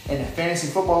friends in a fantasy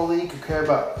football league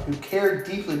who care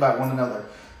deeply about one another.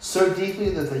 So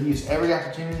deeply that they use every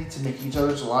opportunity to make each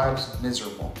other's lives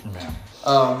miserable. Yeah.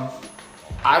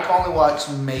 I've only watched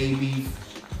maybe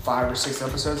 5 or 6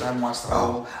 episodes. I haven't watched the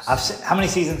whole. How many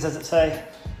seasons does it say?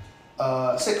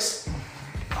 6.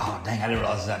 Oh, dang, I didn't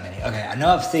realize that many. Okay, I know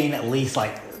I've seen at least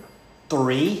like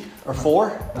 3 or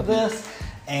 4 of this,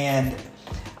 and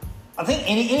I think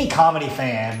any comedy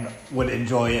fan would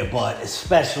enjoy it, but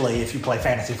especially if you play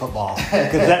fantasy football,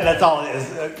 because that's all it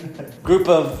is. A group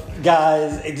of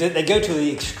guys, they go to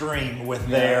the extreme with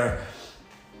their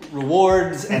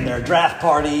rewards and their draft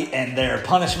party and their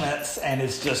punishments, and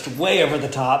it's just way over the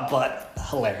top, but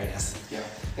hilarious. Yeah,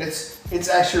 it's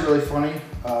actually really funny.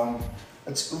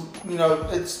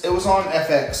 It was on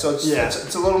FX, so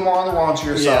it's a little more on the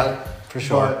raunchier side. For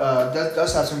sure. But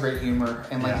does have some great humor,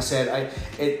 and like you said,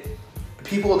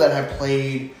 people that have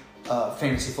played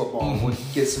fantasy football would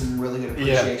get some really good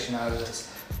appreciation out of this.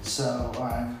 So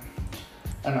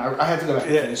and I have to go back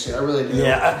and finish it. I really do.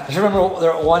 Yeah, I just remember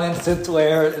there was one instance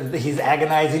where he's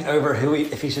agonizing over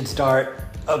if he should start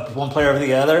one player over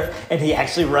the other, and he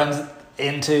actually runs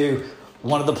into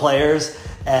one of the players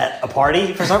at a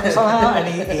party somehow, and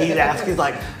he asks, he's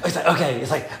like, okay,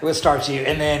 it's like, we'll start you,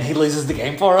 and then he loses the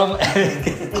game for him, and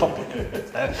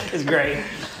it's great.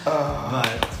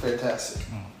 It's fantastic.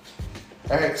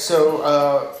 All right,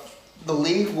 so the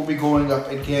league will be going up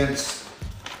against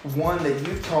one that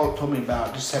you've told me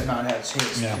about, just have not had a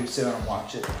chance to sit down and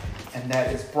watch it, and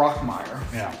that is Brockmire.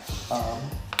 Yeah.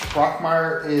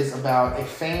 Brockmire is about a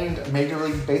famed Major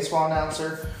League Baseball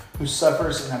announcer who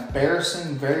suffers an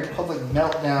embarrassing, very public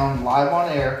meltdown live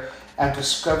on air after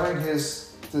discovering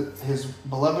his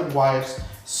beloved wife's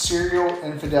serial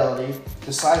infidelity,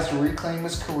 decides to reclaim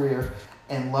his career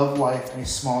and love life in a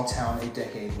small town a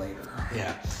decade later.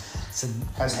 Yeah. So,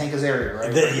 has Hank Azaria,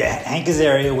 right? Hank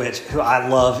Azaria, who I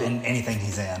love in anything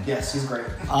he's in. Yes, he's great.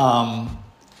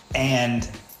 And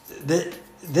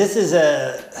this is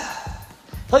I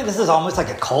feel like this is almost like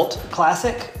a cult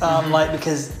classic, like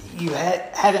because you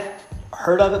haven't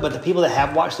heard of it, but the people that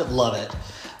have watched it love it.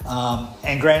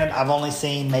 And granted, I've only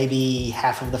seen maybe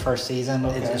half of the first season.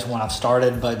 Okay. It's just one I've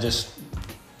started, but just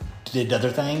did other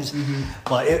things.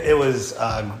 But it was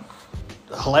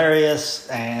hilarious,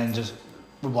 and just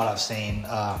what I've seen.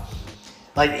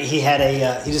 Like he had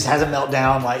he just has a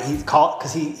meltdown. Like he's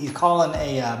calling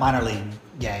a minor league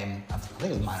game. I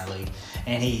think it was minor league,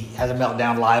 and he has a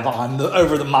meltdown live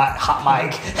over the hot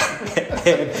mic.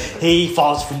 And he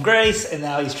falls from grace, and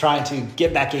now he's trying to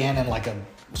get back in like a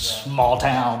small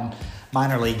town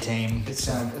minor league team. It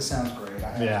sounds great.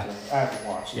 I have to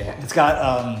watch it. Yeah, it's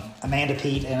got Amanda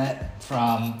Peet in it.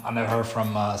 I know her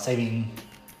from Saving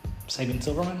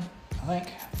Silverman, I think.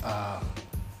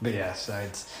 But yeah, so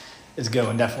it's good,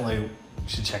 and definitely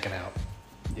should check it out.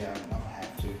 Yeah, I'm gonna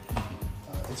have to.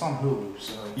 It's on Hulu,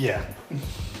 so Yeah.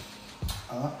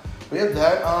 We have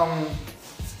that.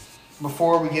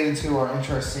 Before we get into our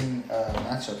interesting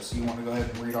matchups, you want to go ahead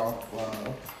and read off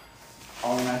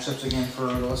all the matchups again for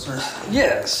the listeners?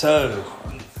 Yeah. So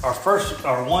our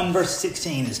 1 versus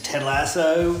 16 is Ted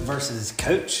Lasso versus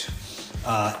Coach.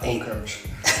 8 Coach.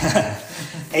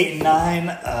 8 and 9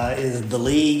 is The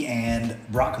League and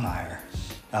Brockmire.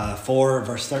 4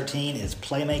 versus 13 is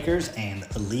Playmakers and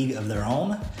A League of Their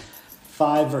Own.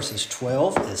 5 versus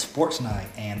 12 is Sports Night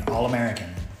and All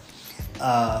American.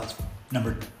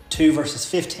 Number 2 versus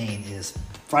 15 is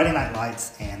Friday Night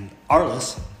Lights and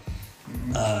Arliss.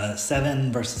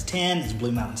 7 versus 10 is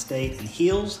Blue Mountain State and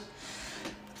Heels.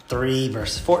 3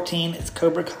 versus 14 is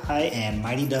Cobra Kai and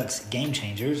Mighty Ducks Game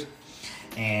Changers.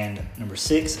 And number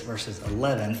 6 versus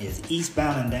 11 is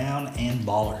Eastbound and Down and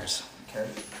Ballers. Okay.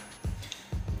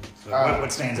 So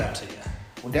what stands out to you?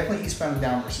 Well, definitely Eastbound and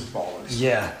Down versus Ballers.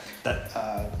 Yeah.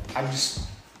 I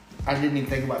didn't even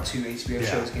think about 2 HBO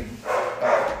shows getting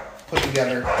put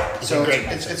together. So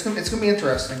it's gonna be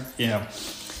interesting. Yeah.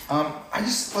 I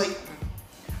just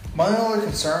my only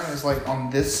concern is on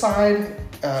this side,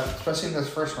 especially in this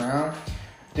first round,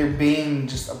 there being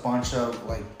just a bunch of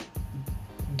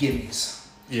gimmies.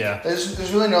 Yeah.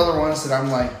 There's really no other ones that I'm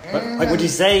would you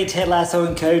say Ted Lasso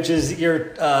and Coach is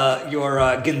your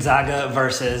Gonzaga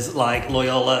versus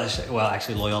Loyola? Well,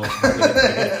 actually Loyola.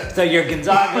 So your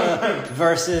Gonzaga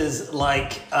versus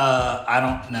I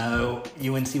don't know,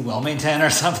 UNC Wilmington or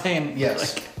something.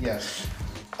 Yes. Yes.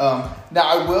 Now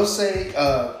I will say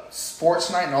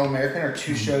Sports Night and All American are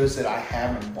 2 shows that I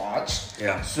haven't watched.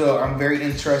 Yeah. So I'm very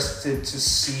interested to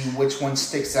see which one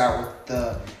sticks out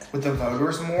with the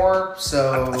voters more.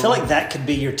 So I feel like that could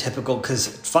be your typical, because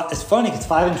it's funny because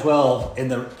 5 and 12 in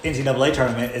the NCAA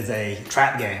tournament is a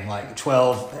trap game.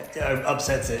 12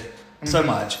 upsets it so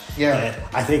much. Yeah. And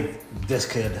I think this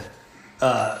could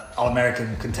All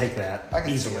American could take that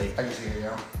easily. I can see it.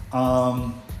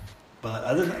 Yeah. But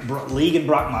other than League and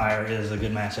Brockmire is a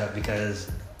good matchup because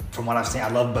from what I've seen, I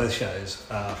love both shows.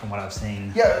 From what I've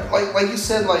seen. Yeah, like you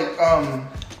said,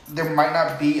 there might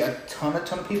not be a ton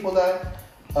of people that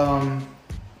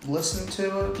listen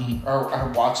to it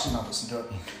or watch and not listen to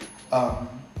it.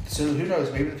 So who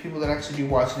knows? Maybe the people that actually do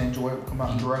watch and enjoy it will come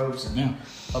out in droves and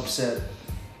upset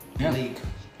League.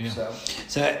 Yeah.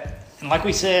 So, and like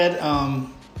we said,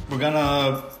 we're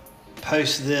gonna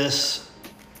post this.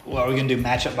 Well, we're gonna do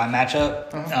matchup by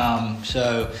matchup.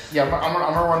 Yeah, I'm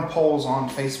gonna run polls on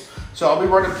Facebook. So I'll be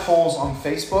running polls on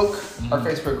Facebook, our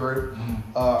Facebook group,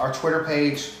 our Twitter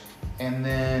page, and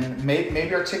then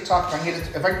maybe our TikTok.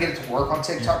 If I can get it to work on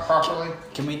TikTok properly.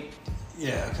 Can we?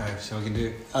 Yeah. Okay. So we can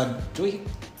do. Do we?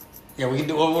 Yeah, we can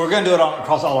do. Well, we're going to do it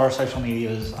across all our social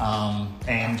medias.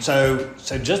 And so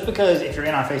just because if you're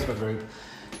in our Facebook group,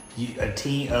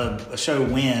 a show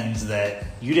wins that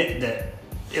you didn't, that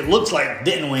it looks like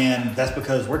didn't win. That's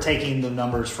because we're taking the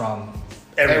numbers from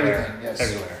everywhere.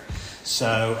 Everywhere.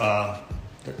 So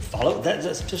follow that.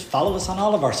 Just follow us on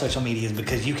all of our social medias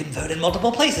because you can vote in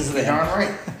multiple places. You're darn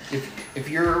right. If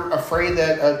you're afraid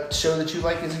that a show that you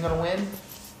like isn't going to win,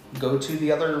 go to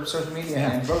the other social media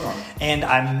and vote on it. And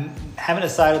I haven't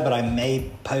decided, but I may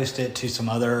post it to some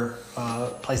other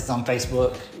places on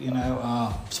Facebook.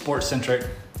 Sports centric.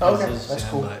 Okay, that's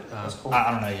cool. But, that's cool.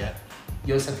 I don't know yet.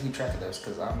 You always have to keep track of those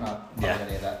because I'm not doing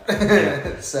any of that.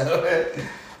 Yeah. So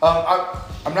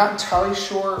I'm not entirely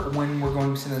sure when we're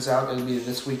going to send this out. It'll be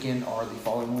this weekend or the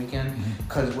following weekend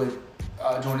because with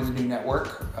joining the new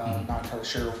network, not entirely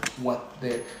sure what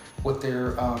their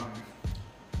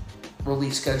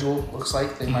release schedule looks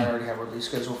like. They might already have a release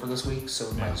schedule for this week, so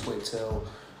we might just wait till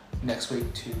next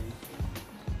week to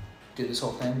do this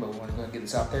whole thing. But we're going to get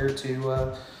this out there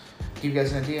to give you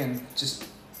guys an idea and just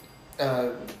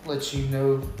let you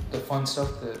know the fun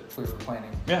stuff that we were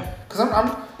planning. Yeah. Because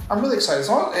I'm really excited. As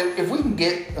long if we can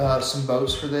get some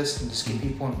votes for this and just get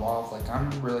people involved, like I'm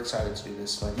really excited to do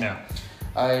this. Like, Yeah.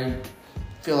 I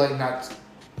feel like not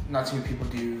too many people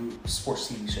do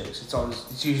sports TV shows.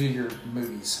 It's usually your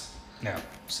movies. Yeah.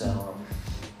 So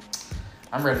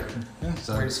I'm ready. Yeah,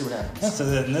 I'm ready to see what happens. Yeah, so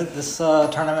this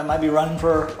tournament might be running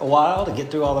for a while to get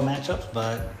through all the matchups,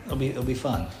 but it'll be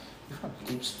fun.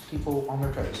 Keeps people on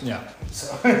their toes. Yeah.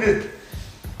 So,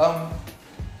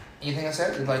 anything I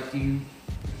said? Like, do you?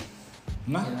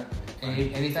 No. You know,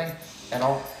 anything at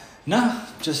all? No,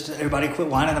 just everybody quit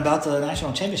whining about the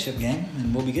national championship game,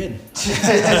 and we'll be good. That's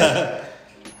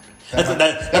a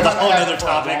whole other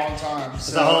topic.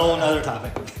 That's a whole other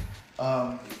topic.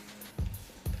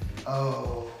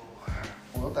 Oh,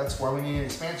 well, that's why we need an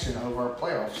expansion of our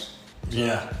playoffs.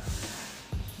 Yeah.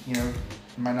 You know,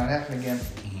 it might not happen again.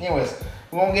 Anyways,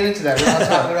 we won't get into that. We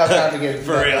don't have time to get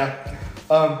into that.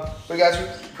 But guys, we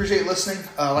appreciate listening.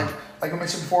 Like I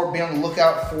mentioned before, be on the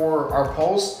lookout for our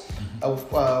polls of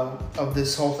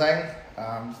this whole thing.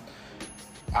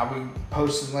 I'll be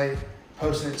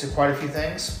posting it to quite a few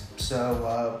things.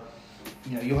 So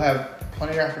you'll have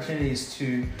plenty of opportunities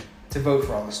to vote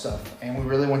for all this stuff, and we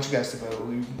really want you guys to vote.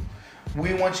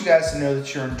 We want you guys to know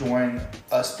that you're enjoying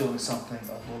us doing something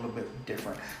a little bit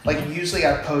different. Like usually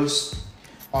I post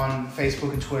on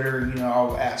Facebook and Twitter,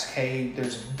 I'll ask, hey,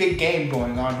 there's a big game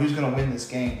going on. Who's going to win this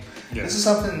game? Yeah. This is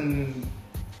something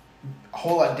a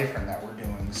whole lot different that we're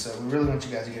doing. So we really want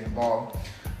you guys to get involved.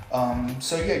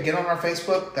 Get on our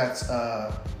Facebook. That's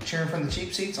Cheering from the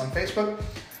Cheap Seats on Facebook.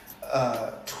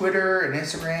 Twitter and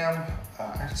Instagram.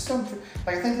 I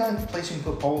think the only place you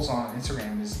can put polls on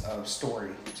Instagram is a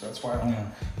story. So that's why I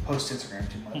don't post Instagram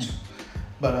too much.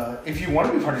 But if you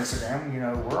want to be part of Instagram,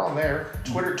 we're on there.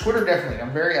 Twitter definitely.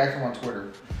 I'm very active on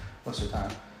Twitter most of the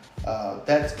time.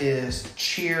 That is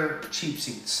Cheer Cheap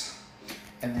Seats.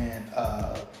 And then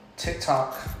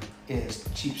TikTok is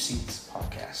Cheap Seats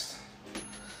Podcast.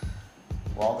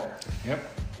 We're all there. Yep.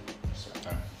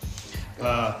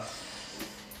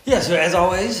 So as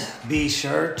always, be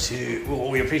sure to,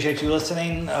 we appreciate you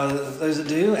listening, those that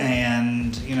do,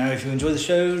 and, if you enjoy the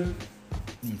show,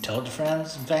 tell it to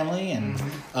friends and family, and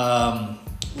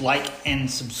like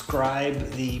and subscribe to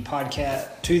the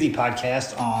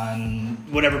podcast on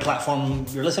whatever platform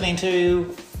you're listening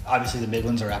to. Obviously, the big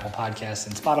ones are Apple Podcasts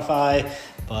and Spotify,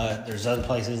 but there's other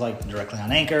places like directly on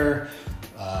Anchor,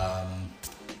 I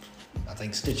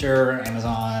think Stitcher,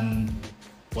 Amazon,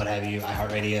 what have you,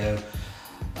 iHeartRadio.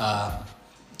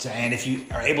 And if you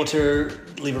are able to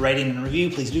leave a rating and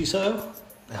review, please do so.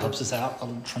 It helps us out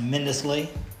tremendously.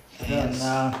 And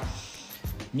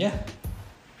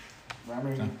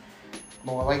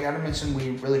like I mentioned, we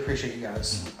really appreciate you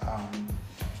guys.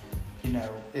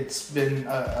 It's been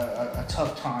a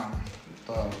tough time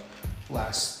the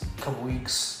last couple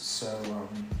weeks, so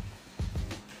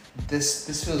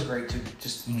this feels great to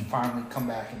just finally come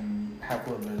back and have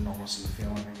a little bit of normalcy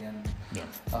feeling again. Yeah.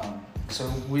 So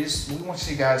we want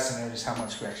you guys to know just how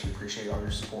much we actually appreciate all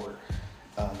your support.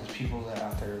 There's people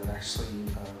out there that actually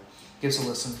give us a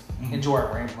listen, enjoy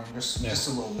our rambling just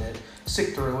a little bit,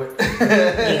 stick through it.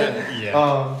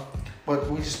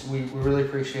 But we really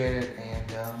appreciate it,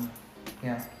 and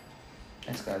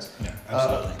thanks guys. Yeah,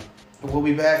 absolutely. We'll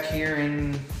be back here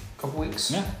in a couple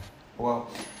weeks. Yeah. Well,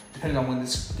 depending on when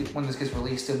this gets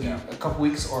released, it'll be a couple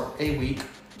weeks or a week.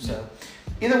 So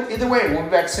either way, we'll be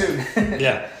back soon.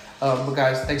 Yeah. But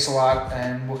guys, thanks a lot,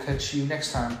 and we'll catch you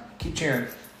next time. Keep cheering.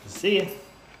 See ya.